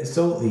it a bit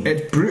salty.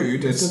 It's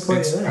brewed. It's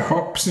there?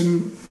 hops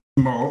and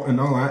malt and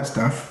all that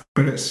stuff,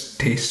 but it's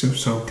tastes of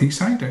salty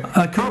cider.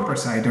 Proper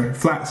cider,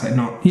 flat cider,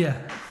 not. Yeah.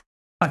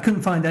 I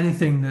couldn't find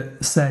anything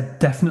that said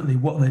definitely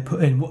what they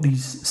put in, what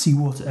these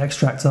seawater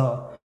extracts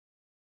are.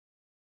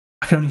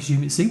 I can only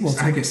assume it's seawater.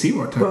 I think it's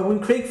seawater. Well, when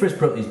Craig first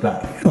brought these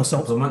back a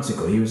couple of months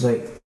ago, he was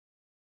like,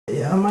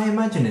 am I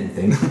imagining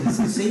things? Does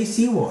it say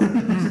seawater?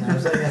 And I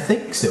was like, I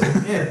think so.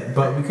 Yeah,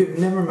 but we could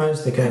never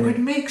manage to kind It of. would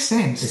make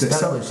sense that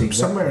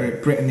somewhere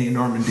in Brittany and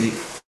Normandy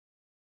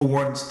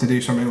wants to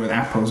do something with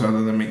apples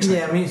other than make cider.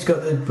 Yeah, I mean, it's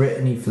got the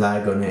Brittany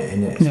flag on it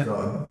and it's got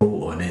a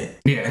boat on it.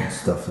 Yeah. And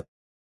stuff.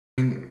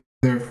 And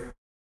they're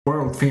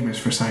world famous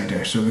for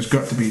cider, so there's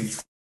got to be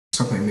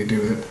something they do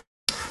with it.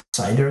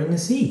 Cider in the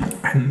sea.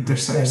 And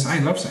there's I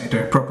love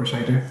cider, proper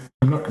cider.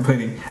 I'm not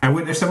complaining. I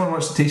would, if someone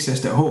wants to taste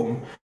this at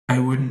home, I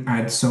wouldn't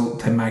add salt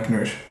to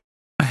Magners.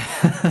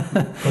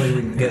 Probably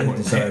wouldn't get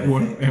it It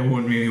won't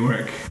really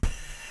work.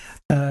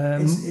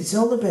 It's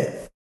all a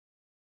bit.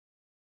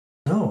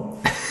 No.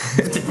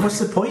 What's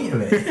the point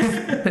of it?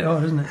 A bit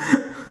odd, isn't it?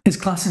 It's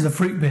classed as a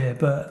fruit beer,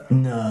 but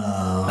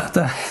No.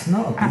 It's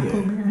not a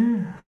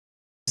beer.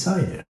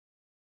 Cider.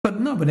 But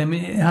I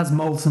mean, it has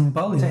malt and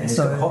barley in it, It's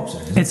so got hops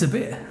in it. it's a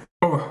beer.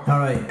 Oh,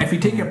 Alright. if you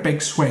take a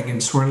big swig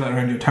and swirl it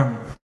around your tongue,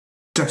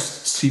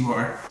 just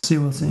seawater.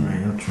 Seawater.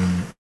 Right, I'll try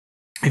it.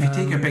 If you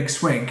take a big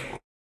swig,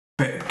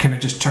 but kind of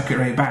just chuck it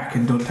right back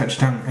and don't touch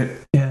your tongue,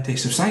 it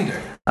tastes of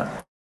cider.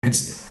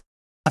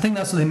 I think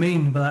that's what they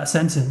mean by that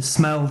sentence.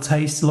 Smell,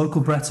 taste, local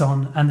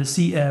Breton, and the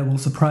sea air will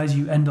surprise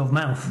you. End of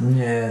mouth.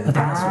 Yeah. I think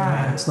that's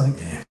what it's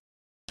like.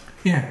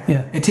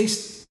 Yeah. It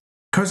tastes,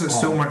 because there's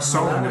so much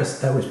salt in it.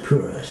 That was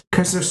poor.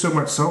 Because there's so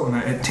much salt in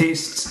it, it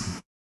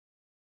tastes,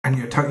 and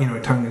your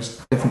tongue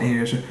is different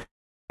areas.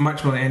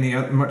 Much more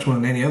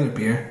than any other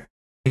beer,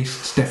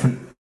 tastes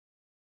different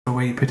the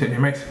way you put it in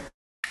your mouth.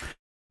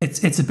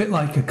 It's a bit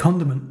like a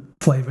condiment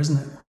flavour, isn't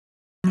it?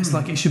 It's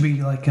like it should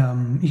be like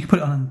you could put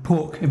it on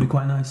pork. It'd be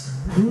quite nice.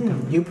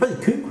 You'd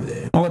probably cook with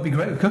it. Oh, it'd be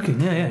great with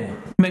cooking. Yeah.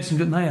 Make some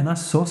good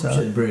nice sauce out I'm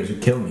of sure the brewers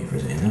would kill me for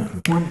saying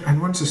that.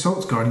 And once the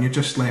salt's gone, you're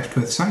just left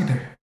with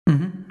cider. it.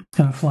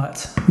 Kind of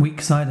flat,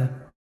 weak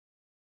cider.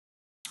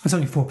 It's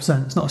only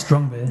 4%. It's not a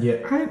strong beer. Yeah.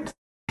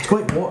 It's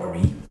quite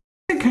watery.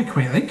 I think I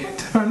quite like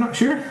it, but I'm not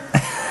sure.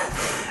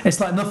 It's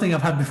like nothing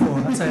I've had before.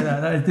 I'll tell you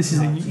that. This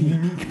is a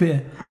unique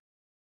beer.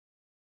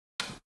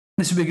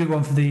 This would be a good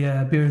one for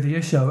the Beer of the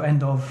Year show.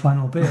 End of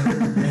final beer.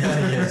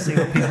 See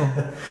what people.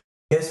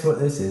 Guess what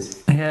this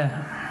is?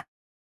 Yeah,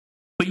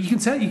 but you can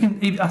tell.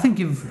 I think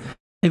if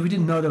we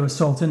didn't know there was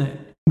salt in it,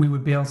 we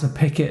would be able to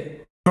pick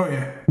it. Oh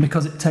yeah,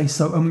 because it tastes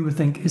so, and we would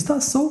think, is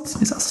that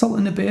salt? Is that salt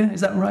in the beer? Is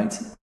that right?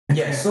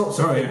 Yeah, salt.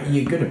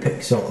 You're going to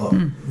pick salt up.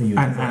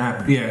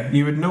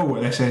 You would know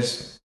what this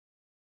is.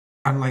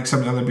 Unlike some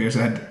of the other beers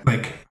that had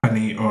like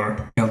honey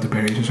or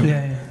elderberries or something.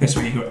 Yeah. This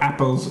way you go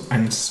apples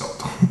and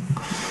salt.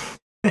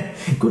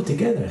 Go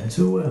together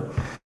so well.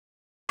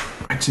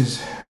 which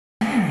is.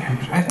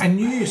 I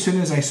knew as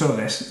soon as I saw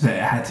this that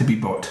it had to be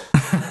bought.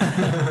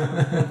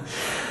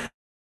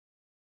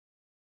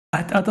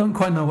 I don't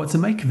quite know what to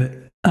make of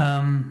it.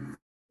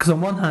 Because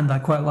on one hand, I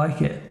quite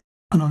like it,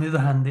 and on the other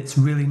hand, it's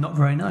really not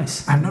very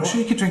nice. I'm not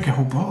sure you could drink a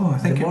whole bottle. I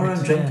think the more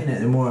I'm drinking it,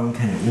 the more I'm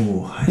kind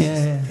of,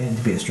 it's getting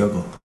to be a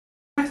struggle.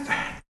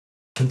 I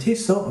can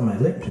taste salt on my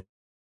lips.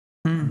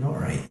 Not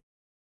right.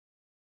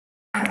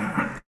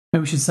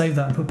 Maybe we should save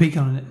that and put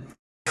pecan in it.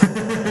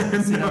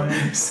 No,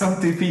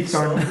 salty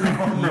pecan.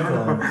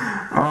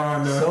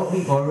 Oh no.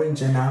 Salty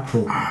orange and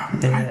apple.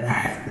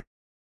 I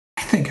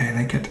think I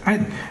like it.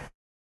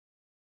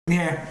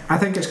 I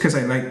think it's because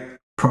I like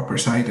proper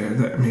cider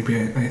that maybe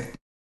I like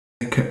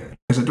it.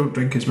 Because I don't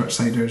drink as much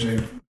cider as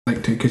I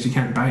like to, because you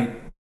can't buy it.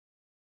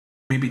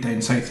 Maybe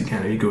down south you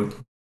can't, you go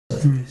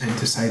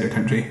into cider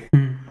country.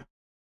 You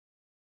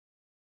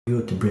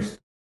go to Bristol.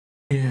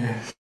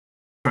 Yeah.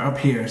 But up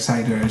here,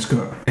 cider it's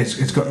got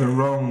the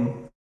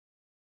wrong.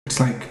 It's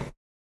like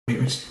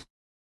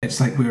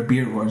where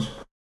beer was,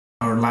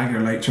 or lager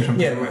lights or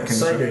something. Yeah, well,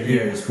 cider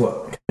here is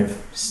what kind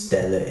of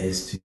Stella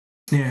is to.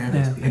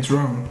 Yeah, it's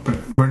wrong, but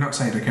we're not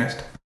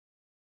cidercast.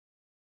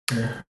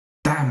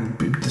 Damn,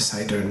 the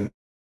cider in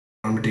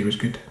Normandy was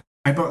good.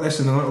 I bought this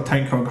in a little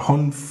town called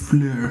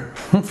Honfleur,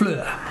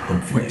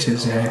 which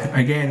is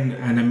again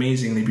an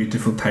amazingly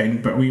beautiful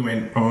town. But we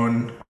went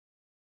on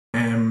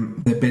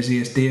the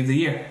busiest day of the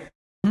year,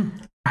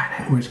 and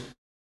it was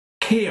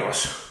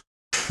chaos.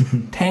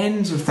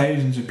 Tens of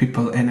thousands of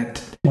people in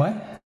it.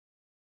 Why?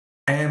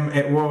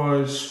 It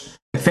was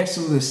the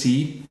Festival of the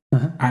Sea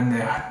and the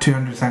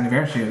 200th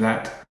anniversary of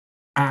that,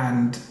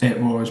 and it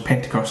was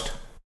Pentecost.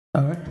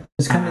 Alright.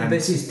 It's kind of the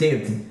busiest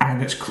day of the...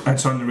 And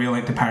it's on the rail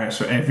link to Paris,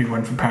 so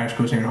everyone from Paris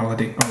goes there on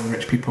holiday, all the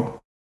rich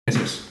people.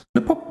 Because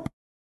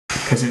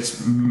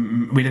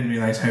we didn't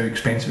realise how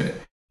expensive it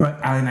is. Right.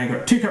 Ali and I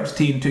got 2 cups of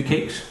tea and 2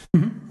 cakes.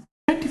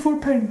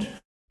 £24.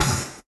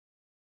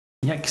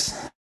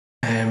 Yikes.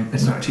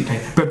 It's not a cheap time.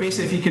 But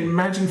basically, if you can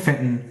imagine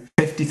fitting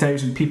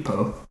 50,000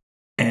 people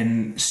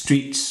in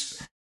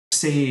streets,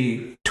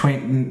 say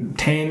 10,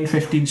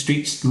 15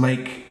 streets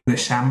like the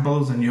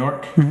Shambles in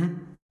York,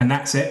 and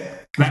that's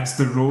it. That's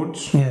the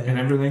roads and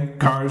everything.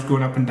 Cars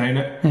going up and down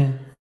it.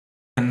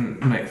 And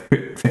like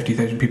put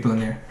 50,000 people in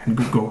there and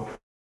go.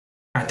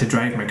 I had to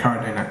drive my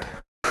car down it.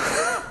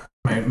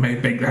 My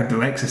big, I had the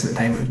Lexus at the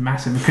time. It was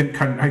massive.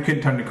 I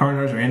couldn't turn the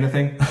corners or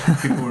anything.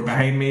 People were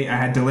behind me. I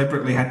had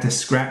deliberately had to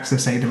scratch the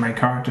side of my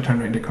car to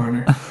turn around the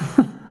corner.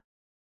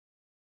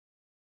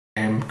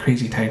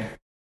 Crazy town,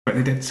 but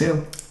they did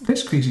sell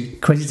this crazy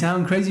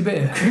town, crazy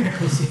beer.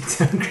 Crazy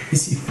town,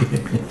 crazy beer.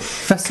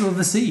 Festival of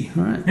the Sea.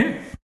 All right. Yeah,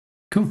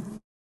 cool.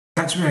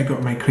 That's where I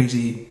got my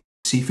crazy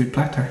seafood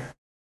platter.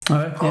 All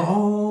right. Yeah.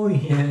 Oh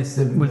yes,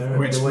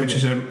 which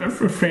is a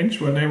French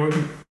one. I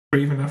wasn't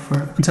brave enough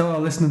for it. Tell our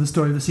listener the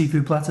story of the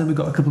seafood platter. We've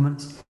got a couple of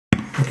minutes.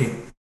 Okay.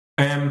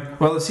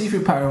 Well, the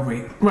seafood platter.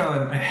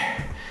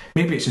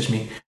 Maybe it's just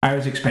me. I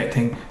was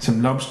expecting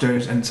some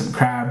lobsters and some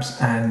crabs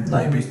and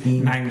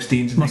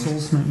langoustines and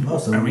mussels.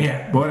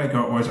 What I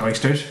got was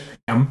oysters.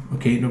 Yum.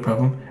 Okay, no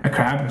problem. A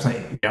crab. I was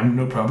like, yum,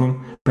 no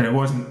problem. But it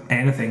wasn't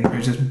anything. It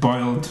was just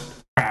boiled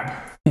crab.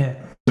 Yeah.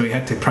 So we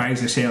had to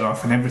prise the shell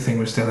off, and everything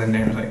was still in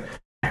there. I was like,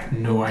 I have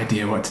no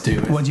idea what to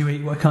do with. What do you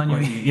eat? What can't you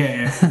eat?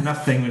 Yeah.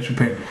 Nothing was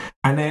prepared.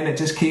 And then it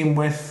just came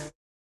with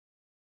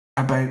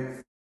about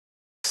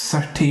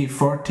 30,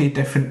 40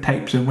 different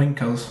types of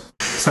winkles.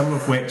 Some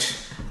of which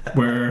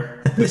were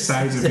the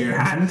size of your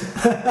hand,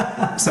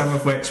 some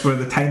of which were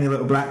the tiny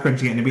little black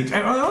ones you get in the beach.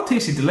 It all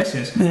tasted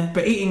delicious,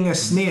 but eating a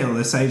snail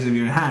the size of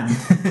your hand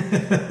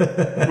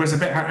was a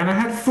bit hard. And I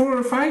had 4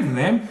 or 5 of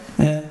them.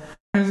 Yeah.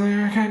 I was like,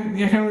 I can't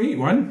eat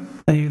one.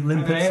 Are you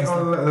limpets?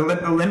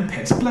 The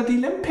limpets, bloody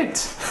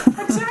limpets.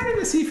 What's that in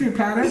the seafood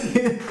platter?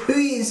 Who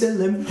eats a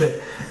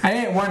limpet?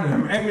 I ate one of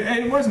them.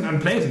 It wasn't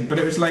unpleasant, but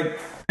it was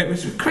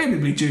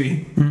incredibly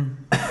dewy.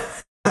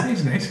 It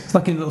was nice. It's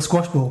like a little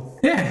squash ball.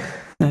 Yeah.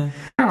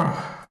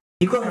 Oh.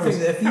 You've got to think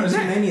that if you eat too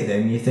many of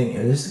them, you think,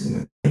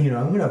 I'm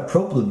going to have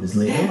problems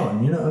later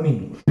on, you know what I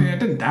mean? Yeah, I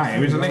didn't die. It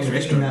was a nice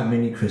restaurant. That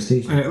many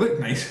crustaceans. And it looked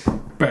nice.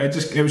 But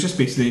it was just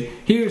basically,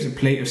 here's a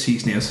plate of sea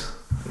snails.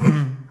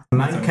 A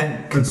man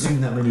can't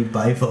consume that many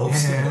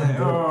bivalves.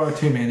 Yeah,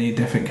 too many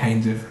different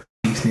kinds of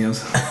sea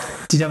snails.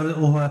 Did you have a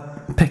little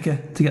picker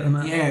to get them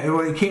out? Yeah,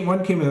 well,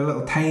 one came with a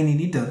little tiny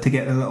needle to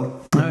get the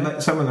little...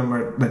 Some of them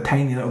were the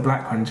tiny little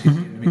black ones.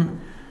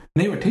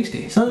 They were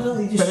tasty. So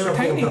they just they were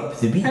tiny. Up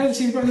the beach. I didn't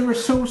see, but they were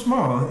so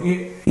small.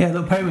 Yeah,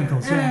 little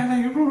periwinkles.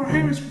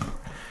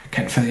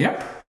 Can't fill you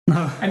up.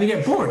 No. And you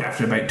get bored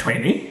after about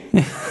 20.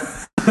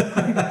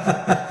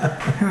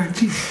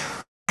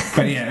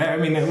 But yeah, I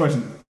mean, it was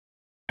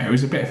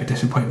a bit of a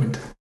disappointment.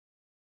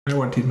 I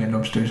wanted my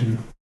lobsters and...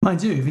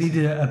 Mind you, if you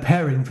needed a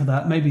pairing for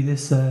that, maybe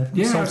this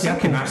salty I was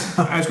thinking that.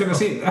 I was going to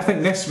say, I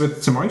think this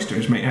with some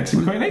oysters might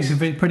actually be quite nice. It'd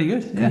be pretty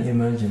good, yeah. Can you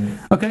imagine it?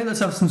 Okay,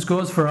 let's have some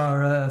scores for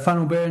our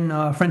final beer in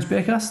our French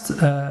Beercast.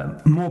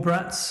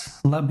 Montbrats,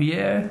 La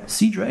Bière,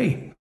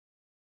 Cidre.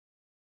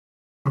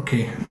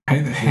 Okay, how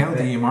the hell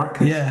do you mark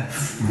this? Yeah.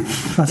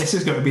 This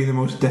has got to be the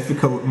most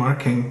difficult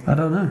marking. I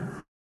don't know.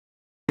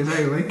 Because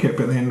I like it,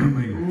 but then I'm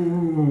like,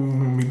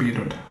 ooh, maybe you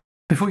don't.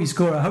 Before you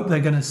score, I hope they're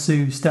going to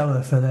sue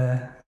Stella for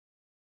their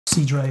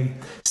Seadre.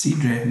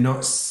 Cidre,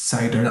 not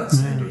cider. Not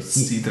cider.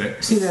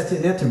 Cidre. See,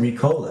 they had to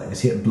recall that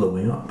because he kept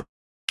blowing up.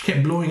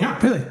 Kept blowing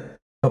up. Really? A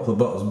couple of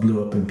bottles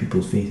blew up in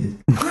people's faces.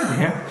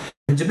 Yeah.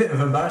 It's a bit of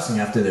embarrassing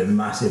after their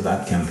massive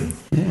ad campaign.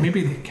 Yeah.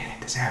 Maybe they kind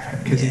of deserve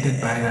it because they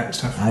did buy that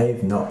stuff.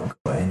 I've not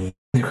got any.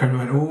 The crowd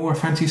went, oh, I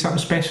fancy something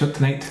special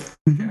tonight.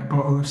 Get a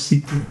bottle of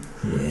Cidre.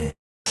 Yeah.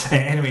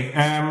 Anyway,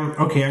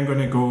 okay, I'm going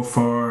to go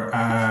for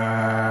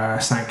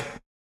Snag.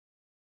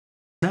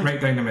 No. Right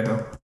down the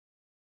middle.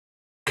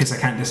 Because I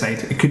can't decide.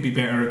 It could be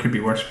better, it could be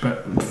worse,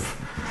 but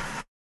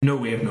no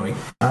way of knowing.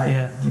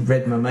 You've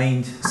read my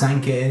mind.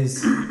 Sanka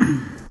is.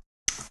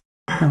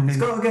 It's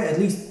got to get at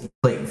least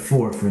like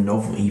 4 for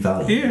novelty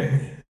value. Yeah.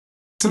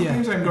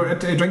 Sometimes I'm going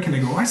to drink and I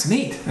go, that's an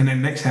 8. And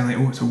then next time, like,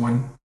 oh, it's a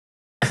 1.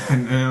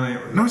 And I'm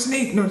like, no, it's an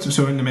 8. No, it's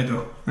so in the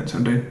middle. That's what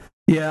I'm doing.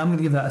 Yeah, I'm going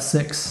to give that a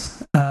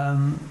 6.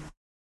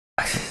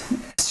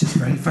 It's just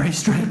very, very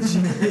strange.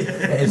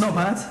 It's not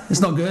bad.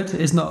 It's not good.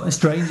 It's not it's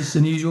strange. It's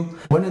unusual.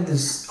 One of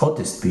the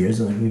oddest beers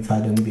we've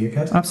had on the beer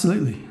cast.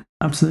 Absolutely.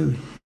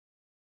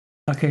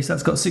 Okay, so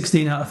that's got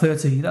 16 out of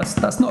 30.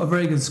 That's not a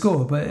very good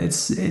score, but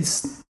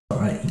it's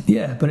Alright.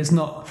 yeah, but it's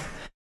not.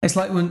 It's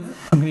like when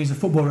I'm going to use a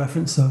football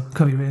reference, so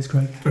cover your ears,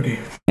 Craig. Okay.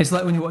 It's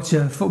like when you watch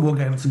a football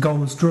game, it's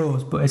goals,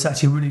 draws, but it's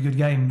actually a really good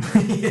game.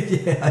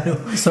 Yeah, I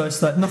know. So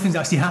it's like nothing's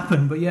actually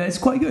happened, but yeah, it's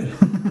quite good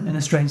in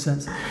a strange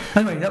sense.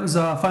 Anyway, that was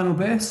our final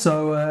beer.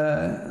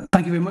 So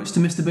thank you very much to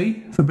Mr.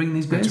 B for bringing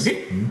these beers. That's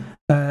okay.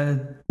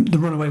 The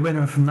runaway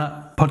winner from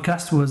that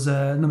podcast was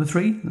number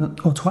 3,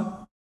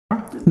 Artois.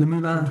 Le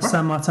Moulin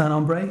Saint Martin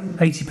Ombre,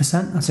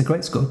 80%. That's a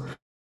great score.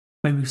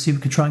 Maybe we'll see if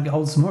we could try and get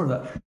hold of some more of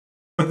that.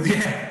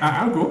 Yeah,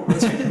 I'll go.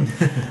 That's fine.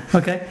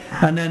 Okay,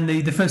 and then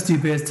the first 2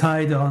 beers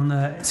tied on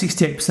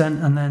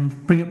 68%, and then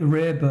bring up the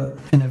rear, but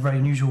in a very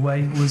unusual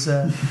way, was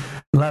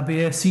La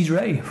Bière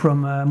Cidre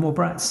from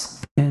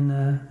Montbrats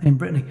in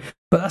Brittany.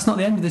 But that's not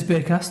the end of this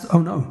beer cast. Oh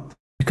no,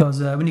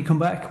 because when you come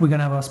back, we're going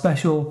to have our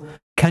special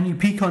 "Can You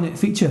Peak on It"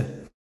 feature.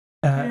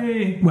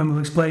 When we'll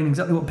explain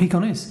exactly what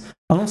pecan is.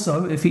 And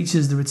also, it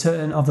features the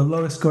return of the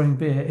lowest scoring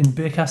beer in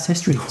Beercast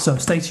history. So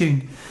stay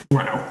tuned.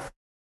 Wow.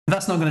 If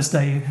that's not going to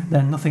stay,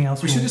 then nothing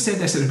else We will. should have said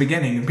this at the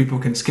beginning and people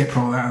can skip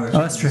all that. Oh,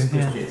 that's true,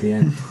 yeah. At the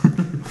end.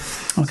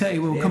 Okay,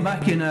 we'll come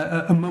back in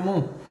a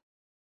moment.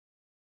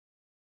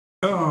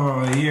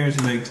 Oh,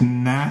 yours looks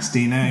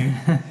nasty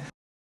now.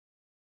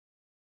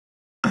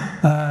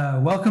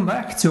 Welcome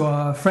back to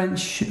our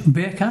French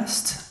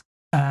Beercast.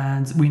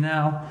 And we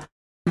now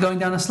are going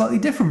down a slightly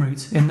different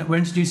route in that we're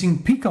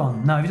introducing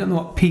pecan. Now, if you don't know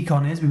what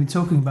pecan is, we've been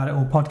talking about it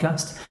all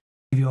podcast.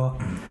 If you're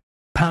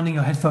pounding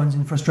your headphones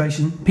in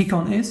frustration,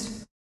 pecan is...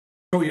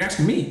 Oh, you're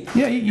asking me?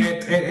 Yeah,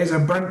 It is a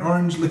burnt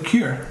orange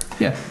liqueur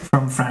yeah.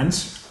 from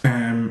France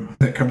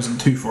that comes in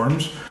 2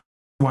 forms.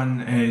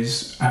 One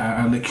is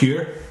a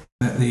liqueur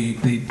that they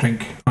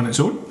drink on its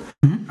own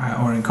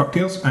or in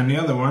cocktails, and the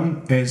other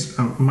one is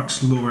a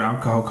much lower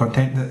alcohol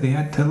content that they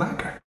add to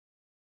lager.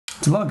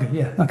 It's a lager,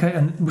 yeah. Okay,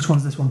 and which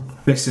one's this one?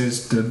 This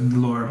is the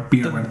lower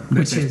beer one.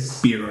 Which This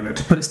is beer on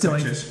it. But it's still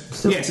Which 8.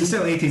 is- yes, it's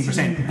still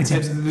 18%. It's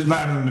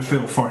better than the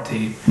full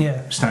 40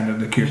 Yeah. standard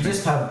liqueur. You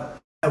just have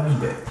a wee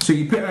bit. So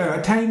you put a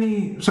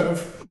tiny sort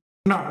of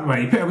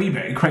you put a wee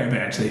bit, quite a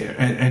bit actually,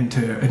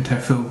 into a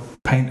full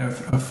pint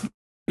of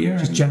beer.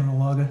 Just general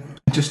lager.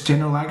 Just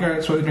general lager.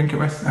 That's what they drink it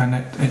with, and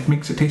it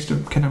makes it taste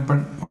of kind of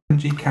burnt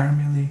orangey,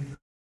 caramelly.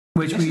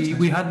 Which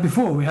we had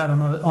before. We had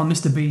on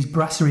Mr. B's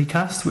Brasserie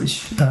cast,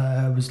 which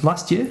was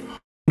last year.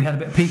 We had a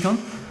bit of pecan.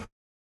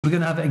 We're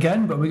going to have it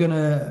again, but we're going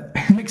to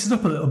mix it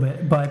up a little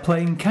bit by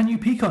playing Can You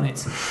Peak on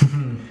It?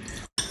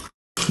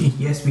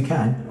 Yes, we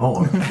can.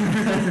 Or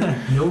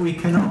no, we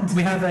cannot.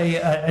 We have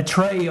a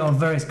tray of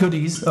various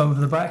goodies over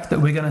the back that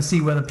we're going to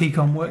see whether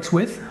pecan works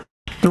with.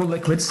 They're all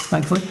liquids,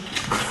 thankfully.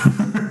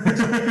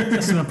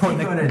 Just going to point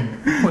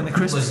the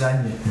crisps.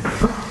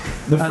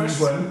 Lasagna. The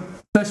first one,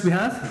 First we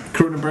have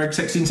Kronenberg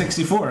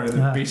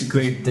 1664,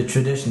 basically The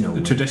traditional.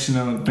 the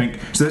traditional drink.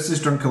 So this is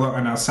drunk a lot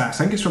in Alsace. I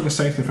think it's from the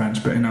south of France,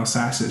 but in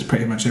Alsace it's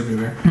pretty much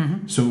everywhere.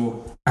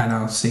 So an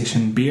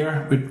Alsatian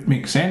beer would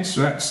make sense.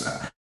 So that's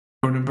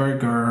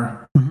Kronenberg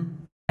or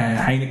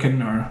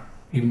Heineken, or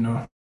even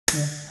though,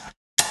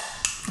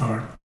 or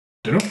I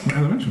don't know,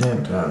 elements.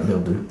 Yeah, they'll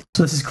do.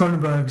 So this is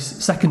Kronenberg's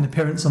second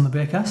appearance on the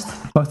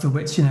Beercast, both of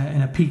which in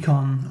a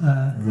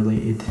pecan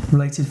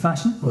related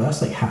fashion. Well,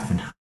 that's like half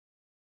and half.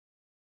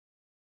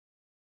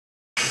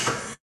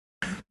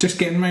 Just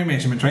getting my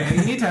measurements right.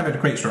 You need to have it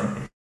quite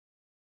strong.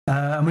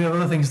 And we have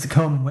other things to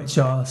come which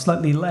are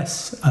slightly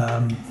less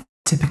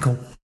typical.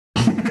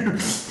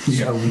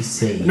 Shall we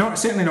say?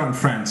 Certainly not in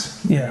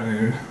France.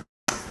 Yeah.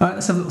 Alright,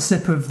 let's have a little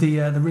sip of the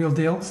real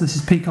deal. So this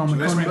is pecan So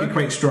with this might be Kronenberg.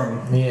 quite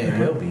strong. Yeah, it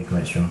will be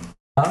quite strong.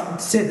 I'll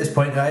say at this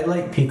point, I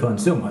like pecan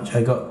so much,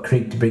 I got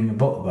Craig to bring a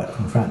bottle back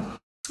from France.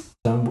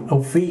 So I'm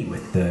au fait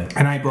with the...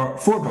 And I brought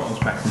 4 bottles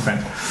back from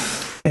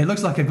France. It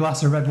looks like a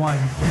glass of red wine.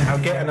 I'll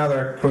get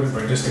another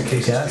Kronenbourg just in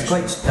case. Yeah,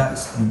 it's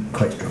that's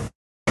quite strong.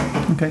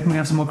 Okay, we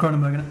have some more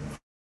Kronenbourg in it.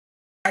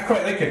 I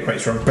quite like it, quite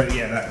strong. But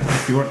yeah, that,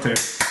 if you want to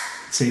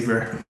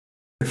savour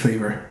the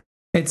flavour,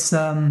 It's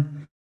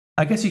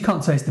I guess you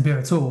can't taste the beer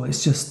at all.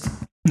 It's just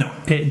no,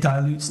 it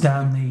dilutes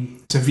down the.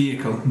 it's a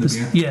vehicle. The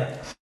beer. Yeah.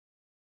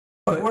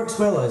 What it works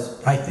well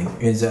as, I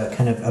think, is a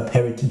kind of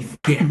aperitif.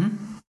 Yeah.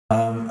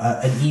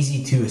 An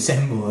easy to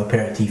assemble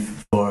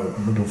aperitif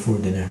before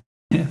dinner.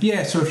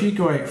 Yeah, so if you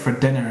go out for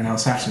dinner in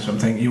Alsace or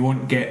something, you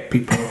won't get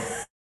people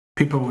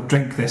will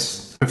drink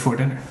this before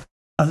dinner.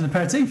 As an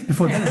aperitif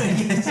before dinner.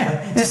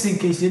 Just in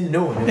case you didn't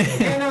know.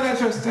 Yeah, no,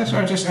 that's what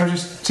I was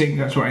just saying.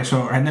 That's what I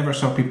saw. I never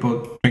saw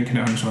people drinking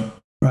it on its own.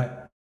 Right.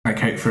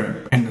 Like out for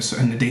it in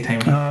the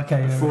daytime. Oh,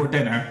 okay. Before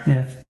dinner,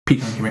 Yeah.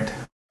 pecan came out.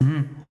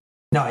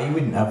 No, you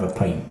wouldn't have a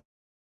pint.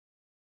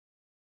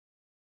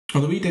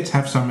 Although we did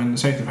have some in the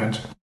south of France.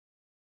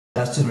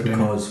 That's just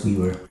because we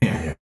were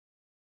there.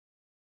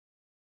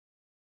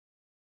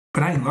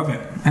 But I love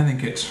it. I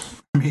think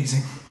it's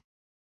amazing.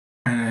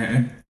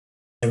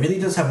 It really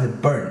does have the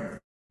burnt.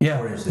 Yeah,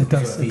 orange it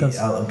does. that It does.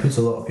 It puts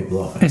a lot of people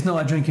off. It's not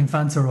like drinking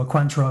Fanta or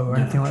Cointreau or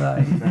anything like that.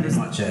 Very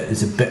much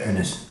it's a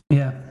bitterness.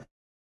 Yeah.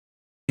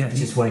 Yeah.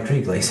 Which is why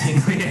Craig likes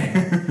it.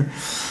 Yeah.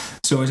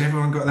 So has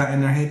everyone got that in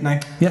their head now?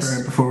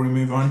 Yes. Before we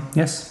move on?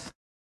 Yes.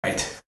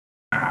 Right.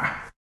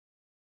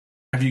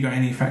 Have you got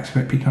any facts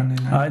about pecan in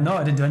that? No,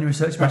 I didn't do any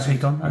research about That's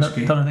pecan. I that's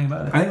don't know anything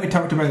about it. I think we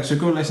talked about it, so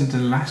go listen to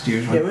the last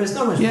year's one. Yeah, well, it's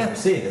not much more to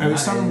say. It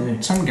was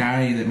some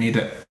guy that made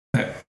it,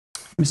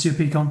 Monsieur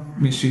Pecan.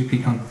 Monsieur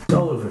Pecan. It's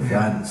all over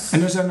France.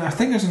 And I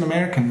think there's an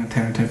American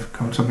alternative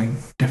called something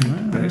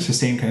different, but it's the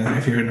same kind of thing.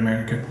 If you're in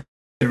America,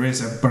 there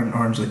is a burnt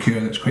orange liqueur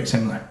that's quite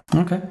similar.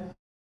 Okay.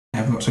 They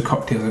have lots of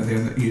cocktails out there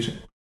that use it.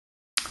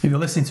 If you're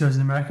listening to us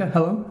in America,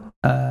 hello.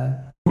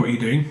 What are you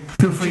doing?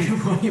 Feel free.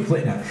 What are you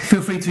playing at?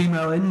 Feel free to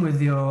email in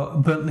with your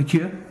burnt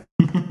liqueur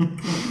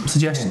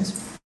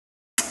suggestions.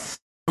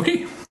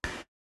 Okay.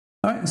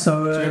 All right.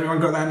 So. So everyone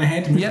got that in their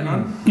head? Moving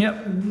on?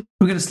 Yep.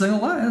 We're going to sling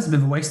all that. That's a bit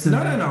of a waste of.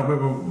 No, but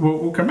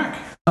we'll come back.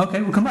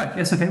 Okay, we'll come back.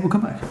 Yes, okay, we'll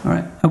come back. All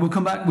right, and we'll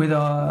come back with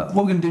what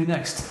we're going to do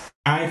next.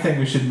 I think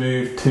we should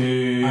move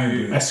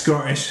to the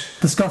Scottish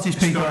pecan.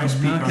 Scottish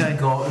pecan. Okay,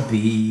 Gotta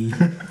be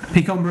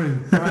pecan brew.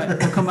 All right,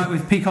 we'll come back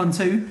with pecan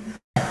 2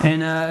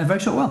 in a very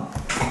short while.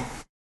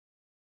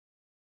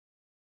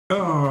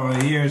 Oh,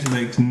 the ears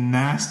look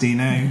nasty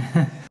now.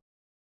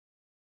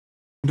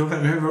 Don't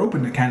think we've ever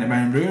opened a can of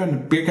Iron Brew on the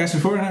Beer Cast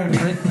before now. I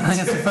think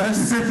that's the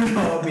first.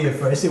 Gotta be a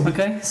first.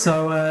 Okay,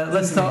 so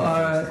let's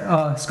start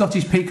our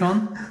Scottish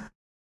pecan.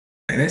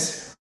 Like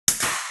this.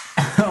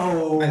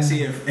 Oh, Let's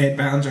see if Ed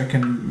Ballinger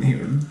can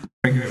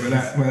figure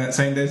out what that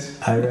sound is.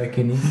 I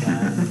reckon he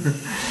can.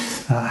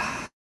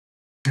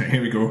 Right,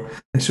 here we go.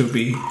 This will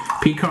be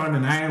pecan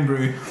and Iron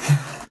Brew.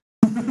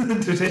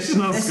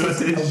 Traditional This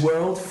Scottish. is a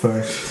world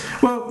first.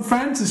 Well,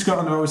 France and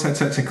Scotland have always had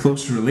such a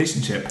close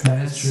relationship.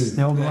 That's true.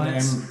 The old that,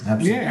 alliance.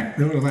 Absolutely. yeah,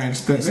 the old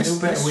alliance. That It's this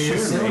still we're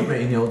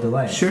celebrating the old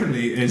alliance.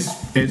 surely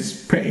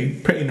is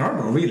pretty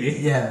normal, really.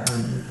 Yeah,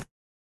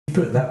 you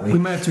put it that way. We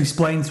may have to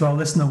explain to our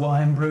listener what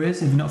Iron Brew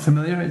is if you're not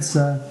familiar. It's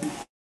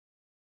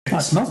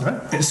it smells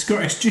right. It's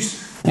Scottish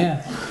juice.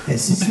 Yeah.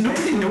 It's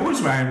Nobody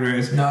knows what Iron Brew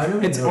is. no, I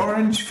don't It's know.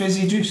 orange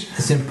fizzy juice.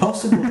 It's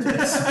impossible to.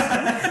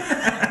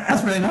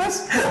 That's really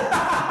nice.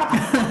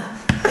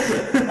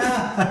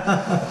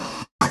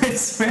 It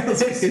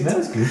smells It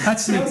smells good. It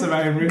Actually, smells of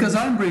Iron Brew. because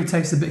Iron Brew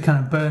tastes a bit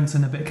kind of burnt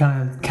and a bit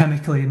kind of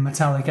chemically and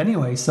metallic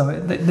anyway, so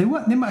they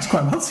match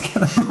quite well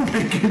together. Oh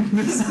my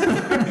goodness.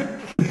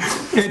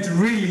 It's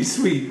really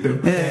sweet though.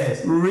 Yeah.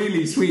 It's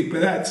really sweet,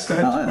 but that's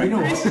I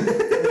know.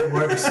 It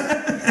works.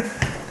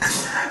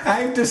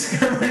 I've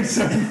discovered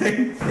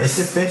something. It's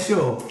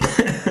official.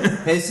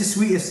 It's the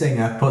sweetest thing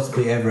I've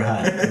possibly ever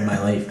had in my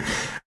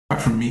life,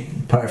 Apart from me.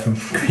 apart from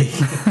Craig.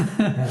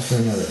 That's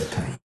for another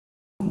time.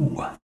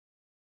 Ooh.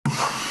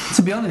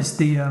 To be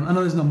honest, I know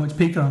there's not much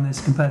pecan on this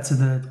compared to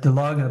the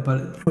lager,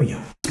 but Oh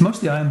yeah. it's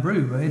mostly Iron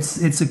Brew. But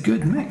it's a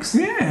good mix.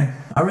 Yeah.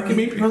 I reckon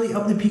Maybe. really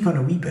up the pecan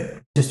a wee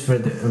bit, just for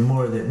the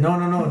more of the. No,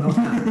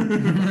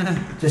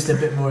 just a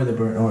bit more of the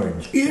burnt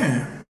orange.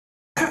 Yeah.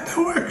 That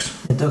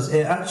works. It does.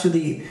 It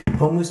actually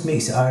almost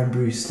makes Iron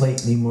Brew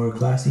slightly more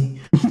classy.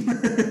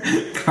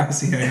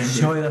 Classy Iron Brew.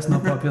 Surely that's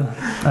not popular.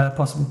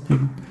 Possible.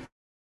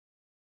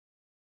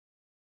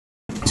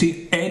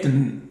 See,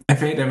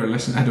 if Ed ever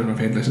listens, I don't know if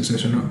Ed listens to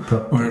this or not,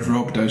 or if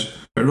Rob does,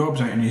 but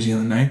Rob's out in New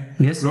Zealand now.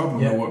 Yes. Rob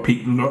will Yeah.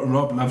 know what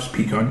Rob loves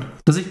pecan,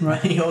 Does he?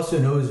 Right. He also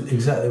knows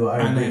exactly what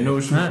Iron and Brew is.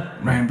 knows Yeah.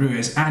 what Iron Brew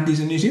is, and he's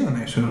in New Zealand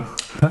now, so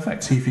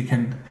Perfect. see if he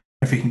can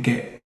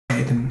get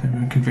Ed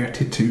and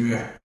convert it to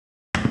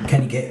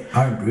Can you get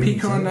Iron Brew? in New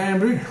pecan Zealand? Iron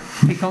Brew.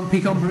 Pecan brew.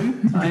 Pecan brew.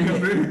 Iron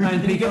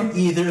Can you pecan. get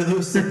either of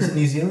those things in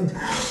New Zealand?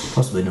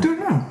 Possibly not. Don't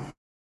know.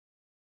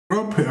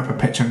 Rob put up a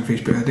picture on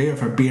Facebook the other day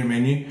of our beer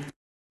menu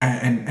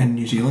in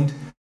New Zealand,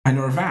 and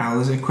Orval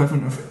is the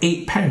equivalent of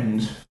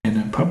 £8 in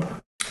a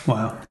pub.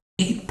 Wow.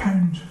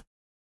 £8.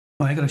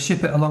 Well, you got to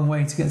ship it a long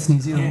way to get to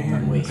New Zealand.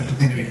 Yeah. Wait,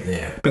 Anyway.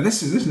 there. But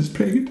this is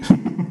pretty good.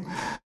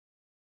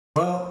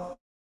 Well,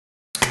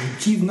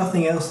 achieved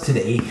nothing else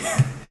today.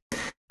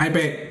 I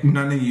bet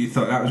none of you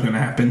thought that was going to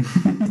happen.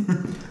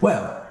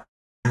 Well,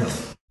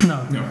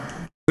 No. No.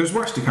 There's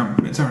worse to come.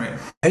 It's alright.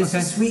 it's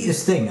the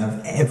sweetest thing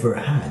I've ever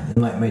had.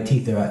 And like my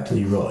teeth are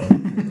actually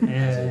rotting.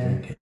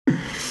 Yeah.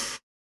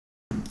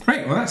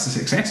 Right, well, that's a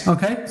success.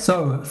 Okay,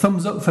 so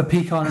thumbs up for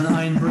Pecan and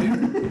Iron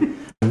Brew.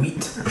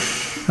 Wheat.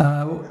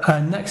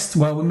 Next,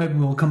 well, maybe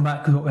we'll come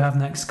back with what we have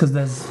next because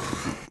there's,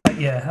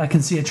 I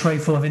can see a tray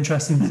full of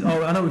interesting.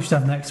 Oh, I know what we should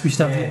have next. We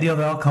should have the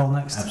other alcohol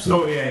next.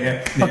 Absolutely. Oh,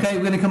 yeah. Okay,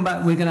 we're going to come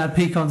back. We're going to add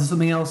pecan to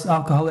something else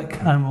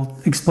alcoholic, and we'll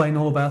explain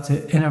all about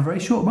it in a very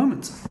short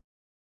moment.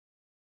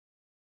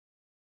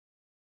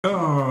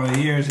 Oh,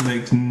 yours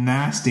looks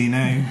nasty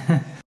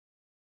now.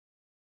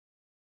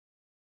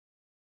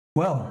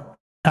 Well,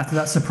 after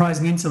that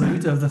surprising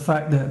interlude of the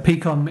fact that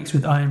pecan mixed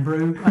with Iron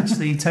Brew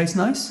actually tastes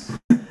nice,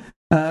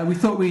 we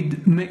thought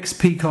we'd mix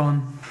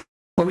pecan.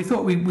 Well, we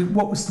thought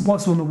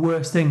what's one of the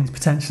worst things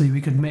potentially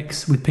we could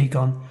mix with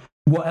pecan?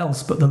 What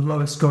else but the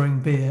lowest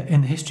scoring beer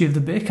in the history of the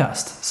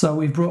Beercast? So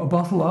we've brought a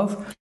bottle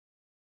of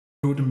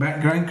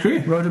Rodenbach Grand Cru.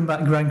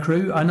 Rodenbach Grand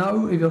Cru. I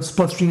know if you're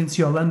spluttering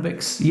into your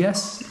lembics,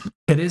 yes,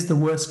 it is the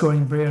worst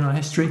scoring beer in our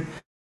history.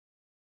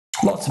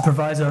 Lots of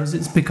provisos.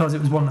 It's because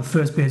it was one of the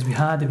first beers we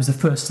had. It was the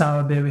first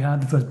sour beer we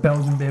had, the first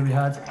Belgian beer we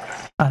had,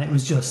 and it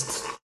was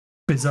just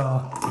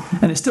bizarre.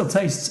 And it still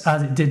tastes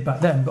as it did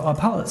back then, but our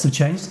palates have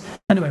changed.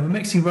 Anyway, we're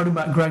mixing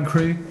Rodenbach Grand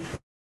Cru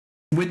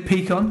with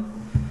pecan.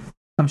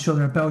 I'm sure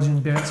there are Belgian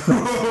beer experts.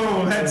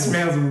 Oh, that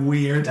smells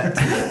weird.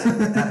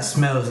 That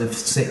smells of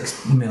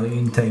 6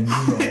 million times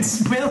wrong. It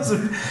smells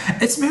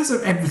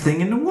of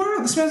everything in the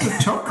world. It smells of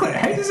chocolate.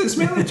 How does it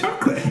smell of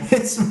chocolate?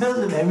 It smells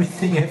of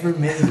everything ever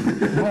made.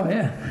 Oh,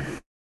 yeah.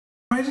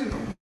 Why is it?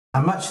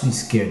 I'm actually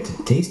scared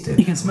to taste it.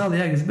 You can smell the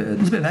egg.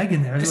 There's a bit of egg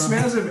in there It as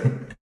well. smells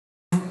of.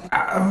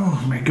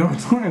 Oh my god!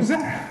 What is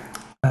that?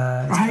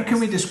 How can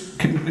we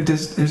just?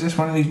 Is this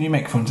one of these new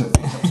microphones that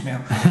picks up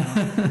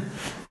smell?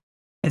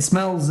 It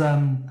smells.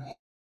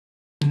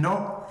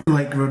 Not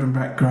like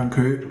Rodenbach Grand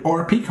Cru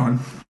or pecan.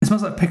 It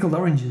smells like pickled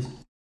oranges.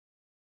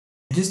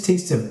 It just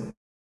tastes of.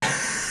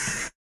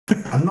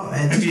 I'm not.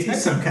 It just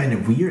tastes some kind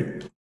of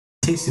weird. It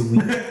tastes of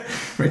weird.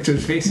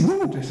 Richard's face is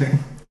interesting.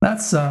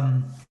 That's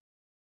I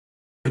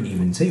couldn't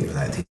even say what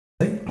that tastes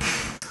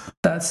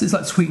like. it's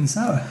like sweet and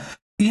sour.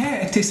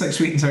 Yeah, it tastes like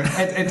sweet and sour.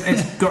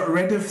 It's got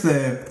rid of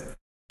the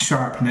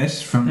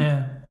sharpness from.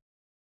 Yeah.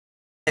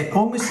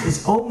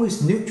 It's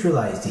almost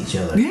neutralised each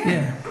other.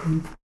 Yeah.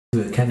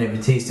 So it kind of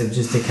a taste of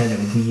just a kind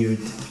of weird,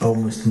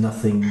 almost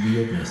nothing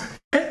weirdness.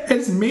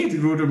 It's made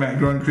Rodenbach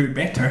Grand Cru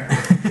better.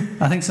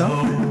 I think so.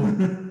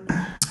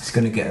 It's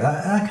going to get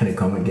that kind of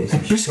comment gets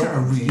It's just got a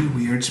really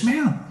weird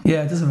smell.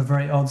 Yeah, it does have a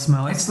very odd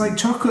smell. It's like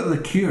chocolate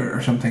liqueur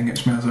or something. It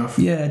smells of.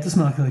 Yeah, it does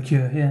smell like a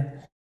liqueur. Yeah.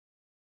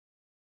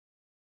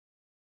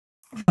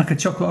 Like a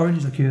chocolate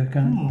orange liqueur,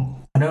 kind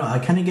of. I know. I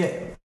kind of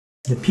get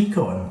the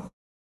pecan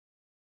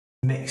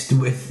mixed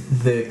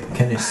with the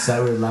kind of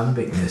sour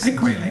lambicness. I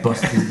quite like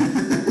busted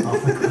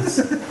off across.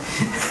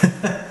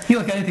 You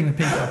like anything with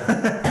pecan?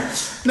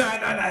 No,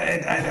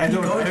 I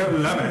don't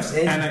love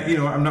it, and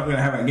I'm not going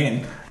to have it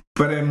again.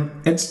 But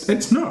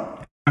it's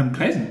not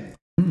unpleasant.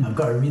 I've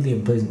got a really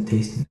unpleasant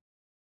taste.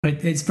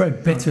 It's very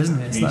bitter, isn't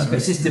it? It's like a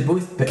It's bit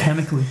just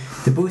chemically.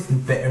 the both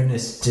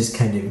bitterness just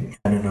kind of,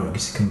 I don't know, it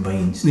just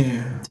combines.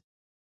 Yeah.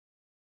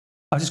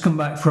 I've just come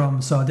back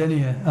from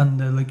Sardinia, and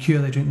the liqueur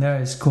they drink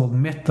there is called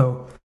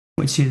Mirto,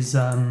 which is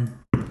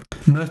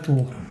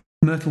myrtle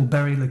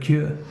berry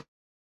liqueur,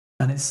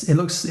 and it's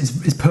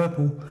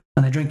purple,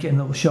 and they drink it in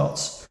little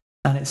shots,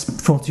 and it's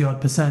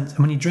 40-odd%. And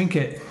when you drink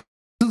it, it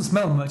doesn't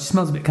smell much. It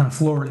smells a bit kind of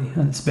florally,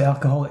 and it's a bit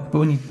alcoholic. But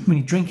when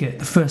you drink it,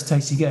 the first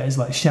taste you get is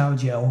like shower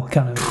gel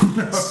kind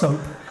of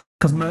soap.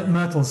 Because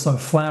myrtle is so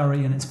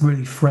flowery and it's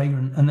really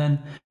fragrant, and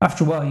then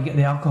after a while you get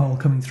the alcohol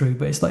coming through,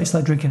 but it's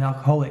like drinking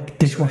alcoholic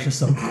dishwasher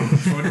soap.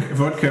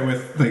 Vodka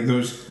with like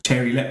those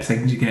cherry lip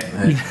things you get.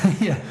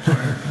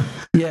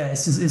 Yeah.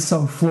 It's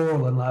so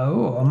floral and like,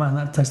 oh man,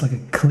 that tastes like a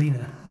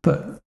cleaner.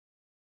 But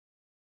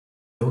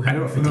I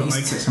don't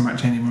like it so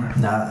much anymore.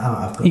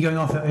 Nah, I've got. you going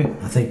off it? Are you?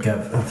 I think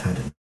I've had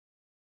it.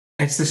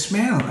 It's the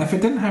smell. If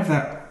it didn't have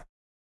that,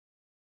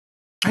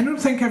 I don't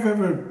think I've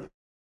ever.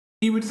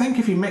 You would think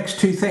if you mix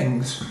two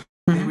things,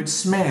 they would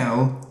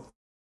smell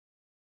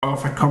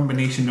of a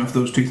combination of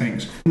those two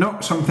things,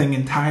 not something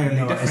entirely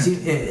different.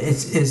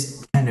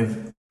 It's kind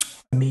of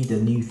made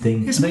a new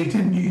thing. It's made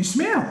a new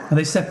smell. Are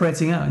they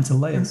separating out into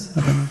layers?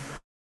 I don't know.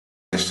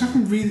 There's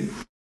something really.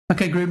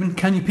 Okay, Gruben,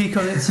 can you peek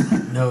on it?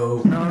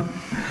 No.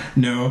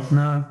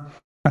 No.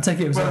 I take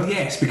it. Well,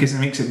 yes, because it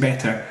makes it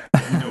better.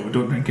 No,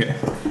 don't drink it.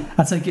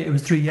 I take it. It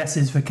was 3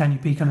 yeses for can you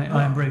peek on it?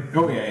 Iron Brew.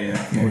 Oh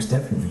yeah. Most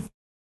definitely.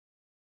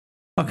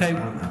 Okay.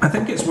 I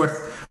think it's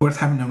worth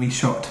having a wee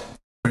shot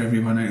for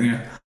everyone out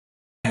there.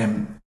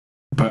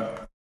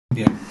 But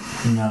yeah,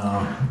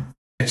 No.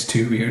 it's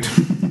too weird.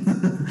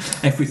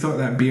 If we thought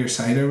that beer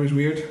cider was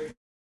weird,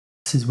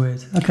 This is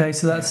weird. Okay,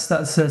 so that's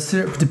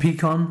syrup de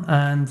pecan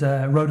and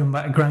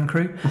Rodenbach Grand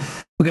Cru.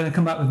 We're going to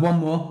come back with one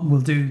more.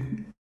 We'll do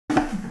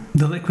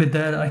the liquid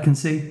there that I can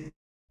see.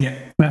 Yeah.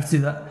 We have to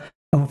do that.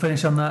 And we'll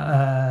finish on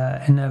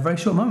that in a very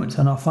short moment.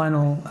 And our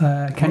final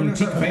can you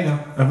peek? Final?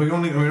 Have we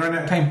run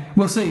out of time?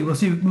 We'll see. We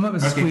might be able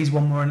to squeeze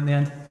one more in at the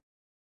end.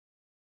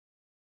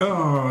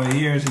 Oh,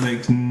 yours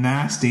looks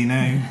nasty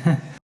now.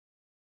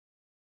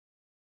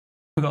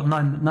 We've got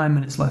 9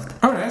 minutes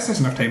left. Alright, that's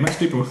enough time. Let's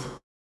do both.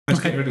 Let's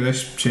get rid of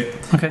this shit.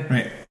 Okay.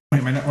 Right.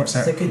 Wait a minute, what's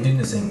that? Stick it doing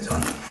the things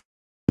on.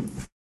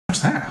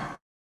 What's that?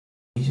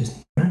 You just.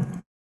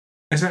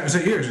 Is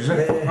that yours? Is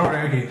it? Yeah.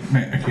 Alright, okay.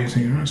 Right, okay, so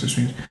you're this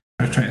means.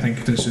 I was trying to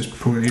think, let's just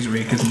pour these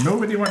away because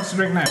nobody wants to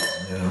drink that.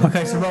 Yeah.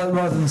 Okay, so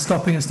rather than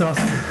stopping and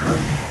starting,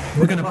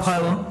 we're going to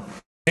pile on.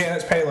 Yeah,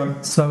 let's pile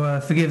on. So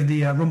forgive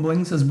the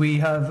rumblings as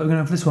we're going to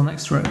have this one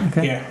next to it.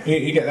 Okay. Yeah,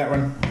 you get that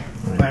one.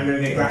 Right. I'm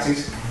going to get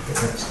glasses. Get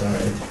that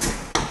started.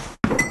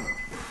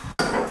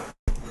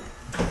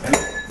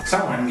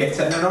 Someone gets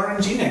an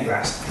orangina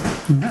glass.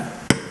 Yeah.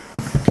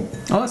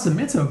 Oh, that's a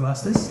Mito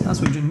glass, this.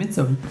 That's what you drink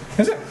Mito in.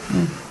 Is it?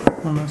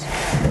 One of those.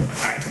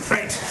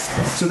 Right.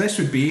 So this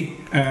would be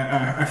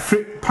a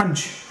fruit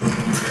punch.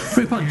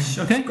 Fruit punch,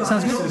 okay?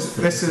 Sounds good.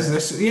 This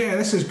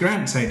is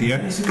Grant's idea.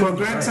 Well,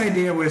 Grant's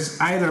idea was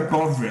either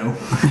Bovril,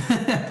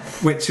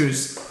 which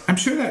was, I'm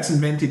sure that's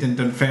invented in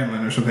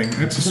Dunfermline or something.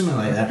 It's Something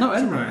like that. No,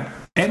 Edinburgh.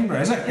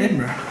 Edinburgh, is it?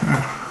 Edinburgh.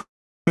 Ah.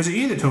 Was it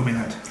you that told me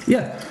that?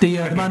 Yeah, the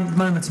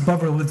man that's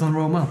above her lived on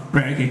Royal Mile.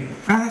 Right, okay.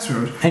 That's what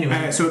it was.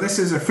 Anyway. So this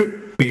is a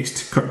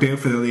fruit-based cocktail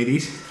for the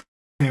ladies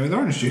with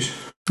orange juice.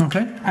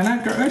 Okay. And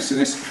I've got this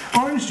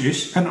orange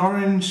juice and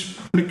orange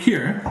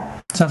liqueur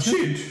Sounds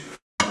good. should,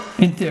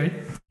 In theory.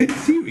 in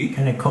theory,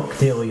 Kind of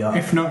cocktail, yeah.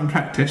 if not in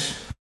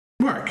practice,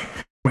 work.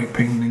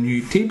 Wiping the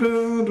new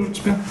table, don't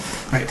spill.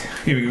 Right,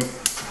 here we go.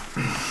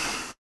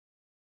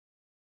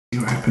 See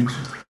what happens.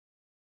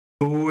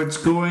 Oh, it's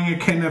going a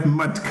kind of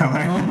mud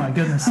colour. Oh my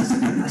goodness.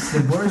 That's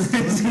the worst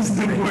This is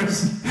the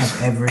worst.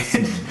 I've ever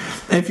seen.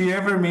 If you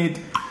ever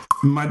made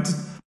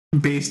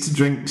mud-based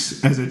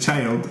drinks as a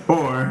child,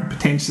 or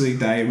potentially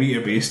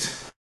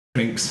diarrhea-based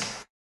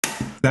drinks,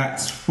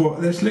 that's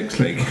what this looks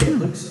like. It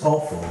looks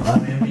awful. I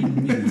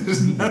mean,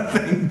 There's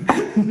nothing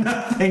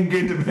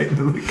good about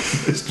the look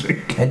of this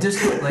drink. it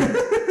just looks like,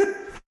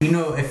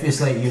 if it's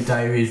like your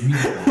diarrhea is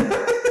really bad,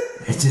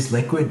 it's just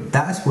liquid.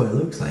 That's what it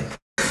looks like.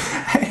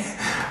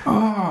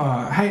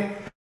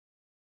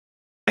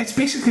 It's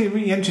basically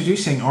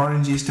reintroducing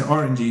oranges to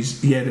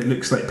oranges, yet it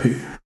looks like poo.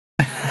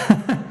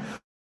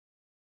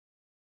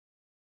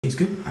 It's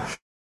good.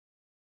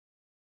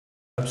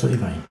 Absolutely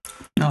fine.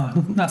 Oh,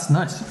 that's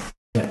nice.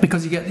 Yeah.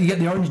 Because you get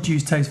the orange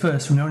juice taste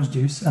first from the orange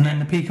juice, and then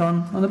the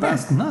pecan on the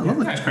best. No,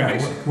 lovely. That's quite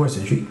nice. What's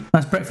the treat?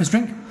 Nice breakfast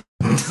drink.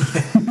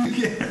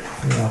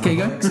 Okay, you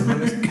go.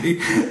 Okay,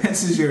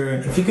 this is your.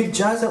 If you could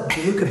jazz up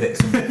the look of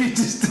it. You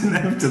just didn't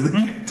have to look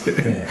at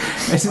it. Yeah.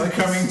 It's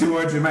coming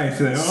towards your mouth.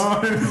 Like,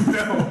 oh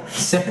no!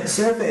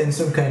 Serve it in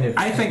some kind of.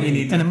 I think you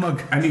need. In a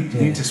mug. You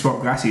need to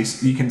swap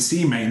glasses. You can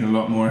see mine a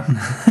lot more.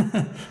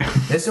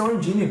 This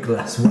orangina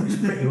glass works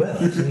pretty well.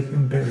 Actually, you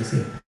can barely see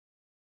it.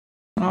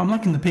 Oh, I'm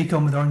liking the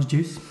pecan with orange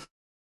juice.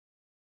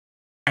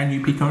 And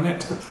you peek on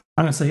it.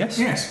 I'm going to say yes.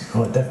 Yes.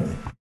 Oh, definitely.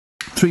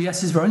 3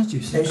 yeses for orange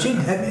juice.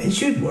 It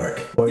should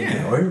work. Or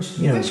Yeah. orange.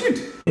 It should.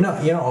 You're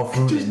not off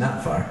roading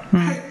that far.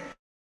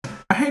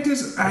 How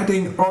does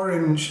adding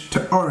orange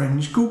to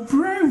orange go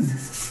brown?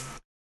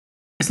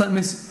 It's like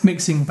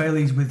mixing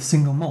Baileys with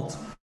single malt.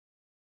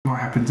 What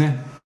happens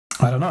then?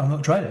 I don't know, I've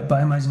not tried it, but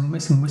I imagine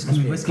mixing whiskey Must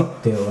with be a whiskey.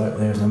 cocktail out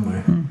there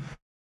somewhere.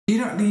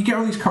 You get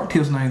all these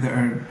cocktails now that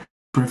are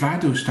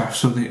bravado stuff,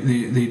 so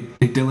they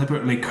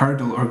deliberately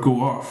curdle or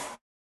go off.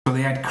 So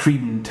they add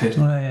cream to,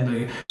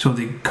 so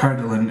they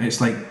curdle, and it's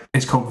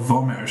called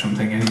vomit or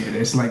something. And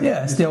it's like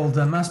It's the old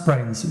mass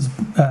brains. It's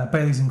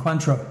Baileys and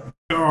Cointreau.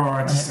 Oh,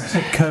 And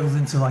it curdles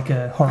into like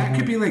a horrible. that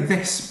could be like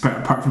this, but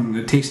apart from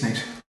the taste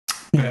nice,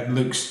 but it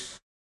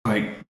looks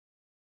like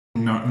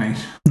not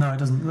nice. No, it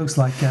doesn't. It looks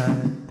like.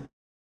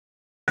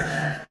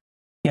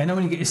 Yeah, I know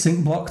when you get your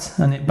sink blocked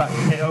and it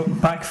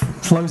back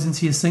flows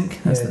into your sink.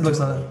 It looks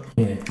like that.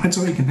 Yeah. That's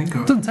all you can think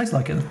of. It doesn't taste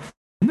like it.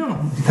 No,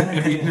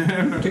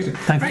 I've not tasted.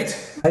 Thank you.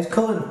 Right. I'd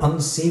call it an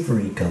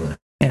unsavoury colour.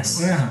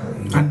 Yes. Yeah,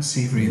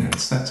 unsavoury.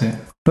 That's it.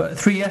 But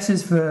 3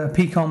 yeses for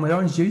pecan with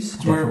orange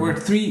juice. We're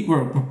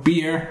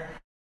beer,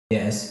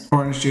 Yes.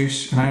 orange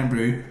juice, and iron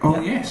brew. Oh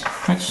yes,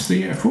 that's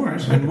 3 out of 4,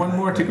 and one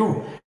more to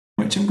go,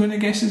 which I'm going to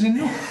guess is a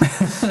no.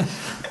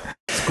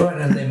 Let's go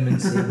out on a limb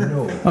and say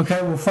no.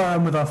 Okay, we'll fire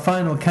on with our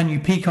final "Can you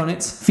peek on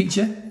it"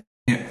 feature.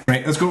 Yeah,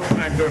 right. Let's go.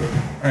 I've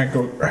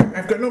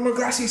got no more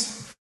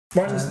glasses.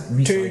 1,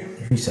 2,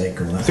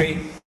 Recycle that. 3.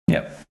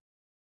 Yep.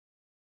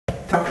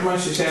 Talk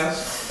amongst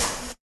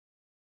yourselves.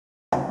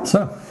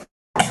 So,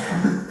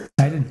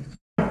 Hayden.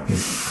 Do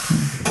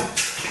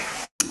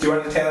you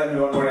want to tell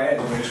everyone what it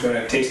is? We're just going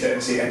to taste it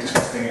and see how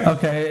disgusting it is.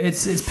 Okay,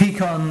 it's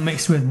pecan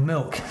mixed with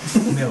milk.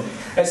 Milk.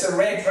 It's a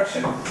red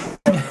Russian.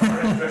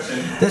 Orange Russian.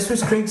 This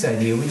was Craig's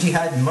idea, which he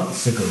had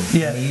months ago.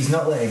 Yeah. And he's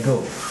not let it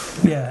go.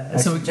 Yeah. I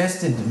So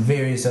suggested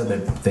various other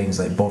things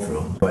like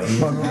Bovril, but he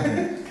didn't have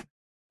it.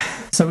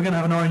 So we're going to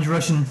have an orange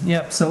Russian.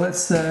 Yep, so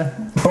let's...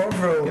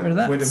 Bovril Get rid of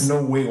that. would have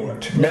no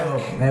Wayward. No,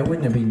 it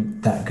wouldn't have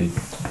been that good.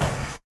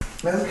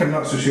 Milk, I'm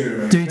not so sure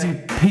about. do you do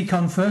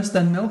pecan first,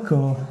 then milk,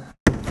 or...?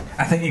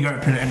 I think you got to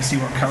put it in and see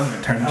what colour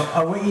it turns.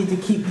 I want you to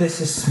keep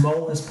this as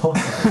small as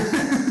possible.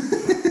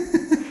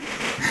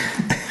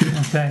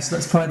 Okay, so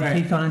let's pour the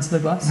Right. pecan into the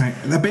glass. Right.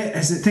 The bit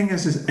is the thing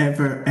is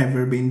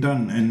ever been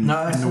done in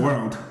No, the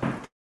world.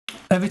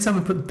 Every time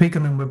we put the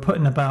pecan in, we're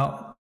putting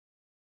about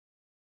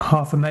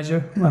half a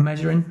measure. We're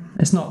measuring.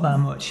 It's not that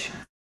much,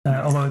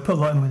 although we put a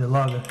lot in with the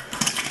lager.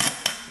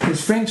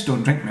 Because French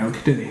don't drink milk,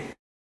 do they?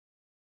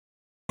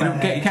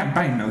 You can't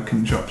buy milk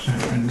in shops.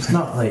 It's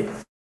not like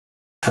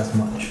as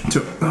much.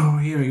 So,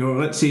 here we go.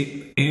 Let's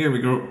see. Here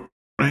we go.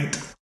 Right.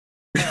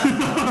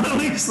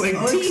 It looks like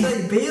Oh, tea. it's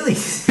like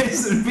Bailey's.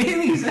 It's the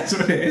Baileys. That's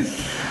what it is.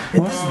 It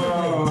doesn't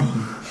look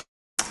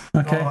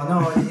like tea. Okay.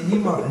 Oh no, you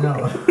might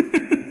no.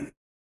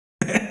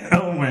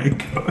 Oh my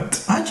god.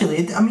 Actually,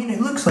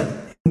 it looks like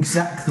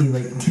exactly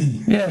like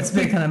tea. Yeah, it's a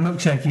bit kind of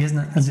milkshakey, isn't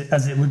it?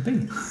 As it would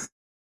be.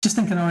 Just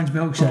think an orange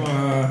milkshake.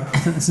 I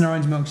think it's an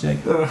orange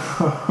milkshake.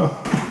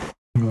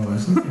 No,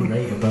 there's nothing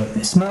right about It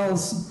this.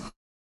 smells.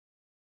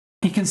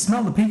 You can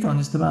smell the pecan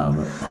just about.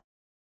 But...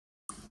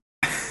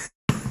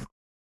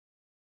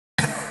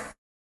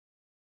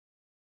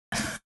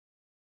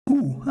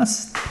 Ooh,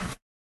 that's.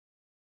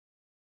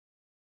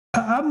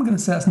 I'm going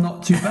to say that's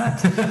not too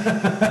bad.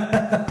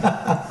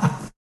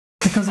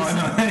 Because Oh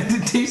no,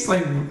 it tastes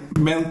like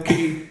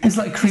milky. it's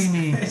like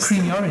creamy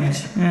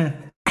orange. Yeah.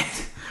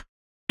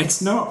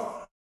 It's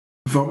not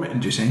vomit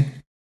inducing,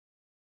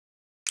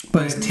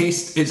 But it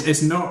tastes.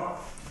 It's not.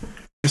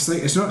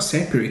 It's not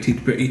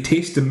separated, but you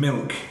taste the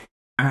milk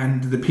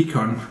and the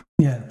pecan.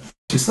 yeah,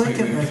 Just It's like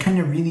a kind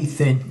of really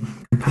thin,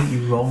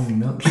 completely wrong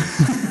milk.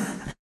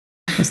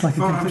 it's like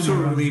a Oh, I'm completely so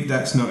wrong- relieved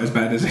that's not as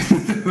bad as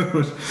it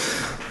was.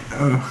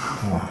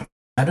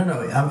 I don't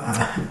know.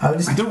 I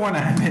was. I don't want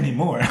to have any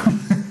more.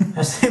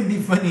 I said it'd be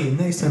funny.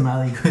 Next time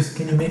Ali goes,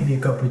 "Can you make me a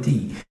cup of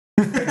tea?"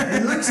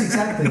 It looks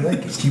exactly like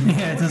it.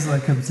 Yeah, it does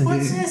like a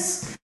What's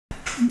this?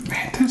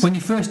 When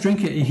you first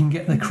drink it, you can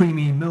get the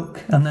creamy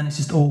milk, and then it's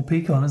just all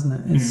pecan, isn't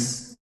it?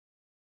 It's.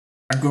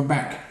 I'm going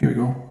back. Here we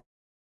go.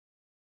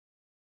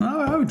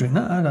 Oh, I would drink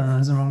that. I don't know.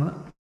 There's nothing wrong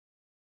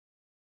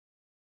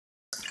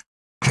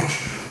with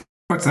that.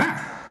 What's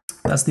that?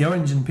 That's the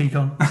orange and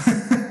pecan.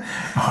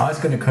 Oh, it's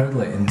going to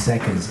curdle it in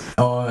seconds.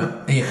 Oh,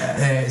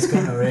 yeah, it's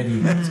gone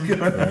already. It's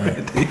good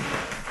already.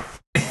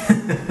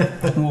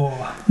 Whoa.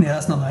 Yeah,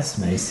 that's not nice. That's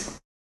nice.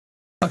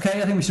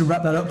 Okay, I think we should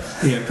wrap that up.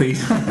 Yeah,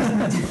 please.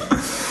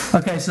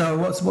 Okay, so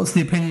what's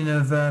the opinion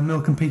of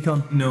milk and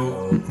pecan?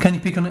 No. Can you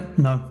pecan it?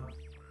 No.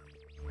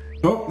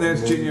 Oh,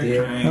 there's Junior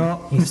dear. crying.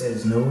 Oh, He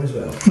says no as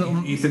well.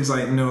 Ethan's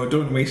like, no,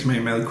 don't waste my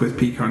milk with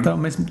pecan.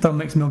 don't mix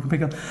milk and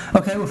pecan.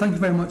 Okay, well, thank you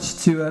very much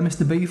to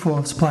Mr. B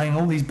for supplying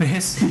all these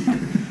beers.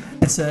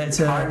 it's a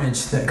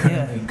Carnage that yeah,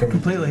 currently covers.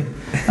 completely.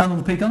 And all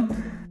the pecan.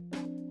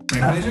 My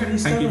pleasure. We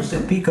Thank you. established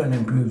that pecan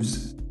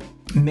improves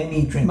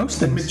many drinks. Most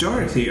The things,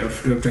 majority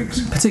of drinks.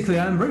 particularly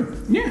iron brew.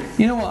 Yeah.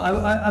 You know what?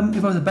 I,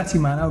 if I was a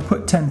betting man, I would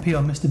put 10p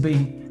on Mr.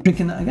 B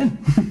drinking that again.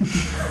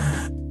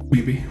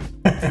 Maybe.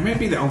 It might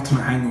be the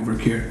ultimate hangover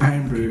cure.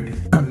 Iron brew.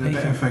 With a bit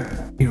of a,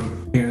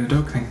 hair of the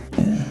dog thing.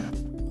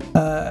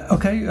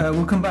 Okay,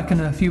 we'll come back in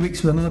a few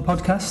weeks with another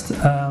podcast.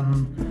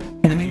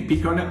 In the meantime.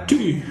 Pecan it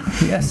too.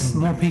 Yes,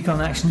 more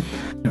pecan action.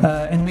 In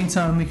the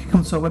meantime, you can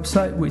come to our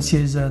website, which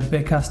is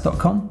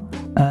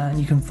thebeercast.com, and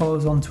you can follow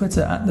us on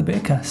Twitter at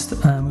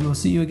thebeercast. And we will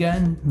see you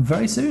again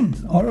very soon.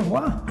 Au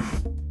revoir.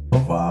 Au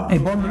revoir. Et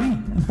bonne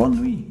nuit.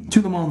 Bonne nuit.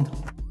 Tout le monde.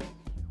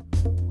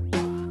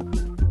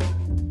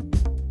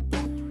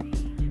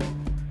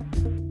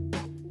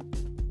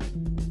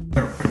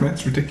 Oh,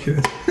 that's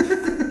ridiculous.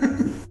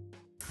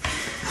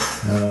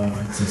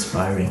 Oh, it's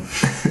inspiring.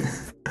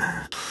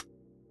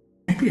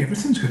 Maybe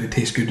everything's going to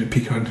taste good with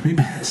pecan.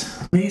 Maybe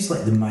it's. Maybe it's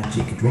like the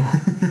magic drink.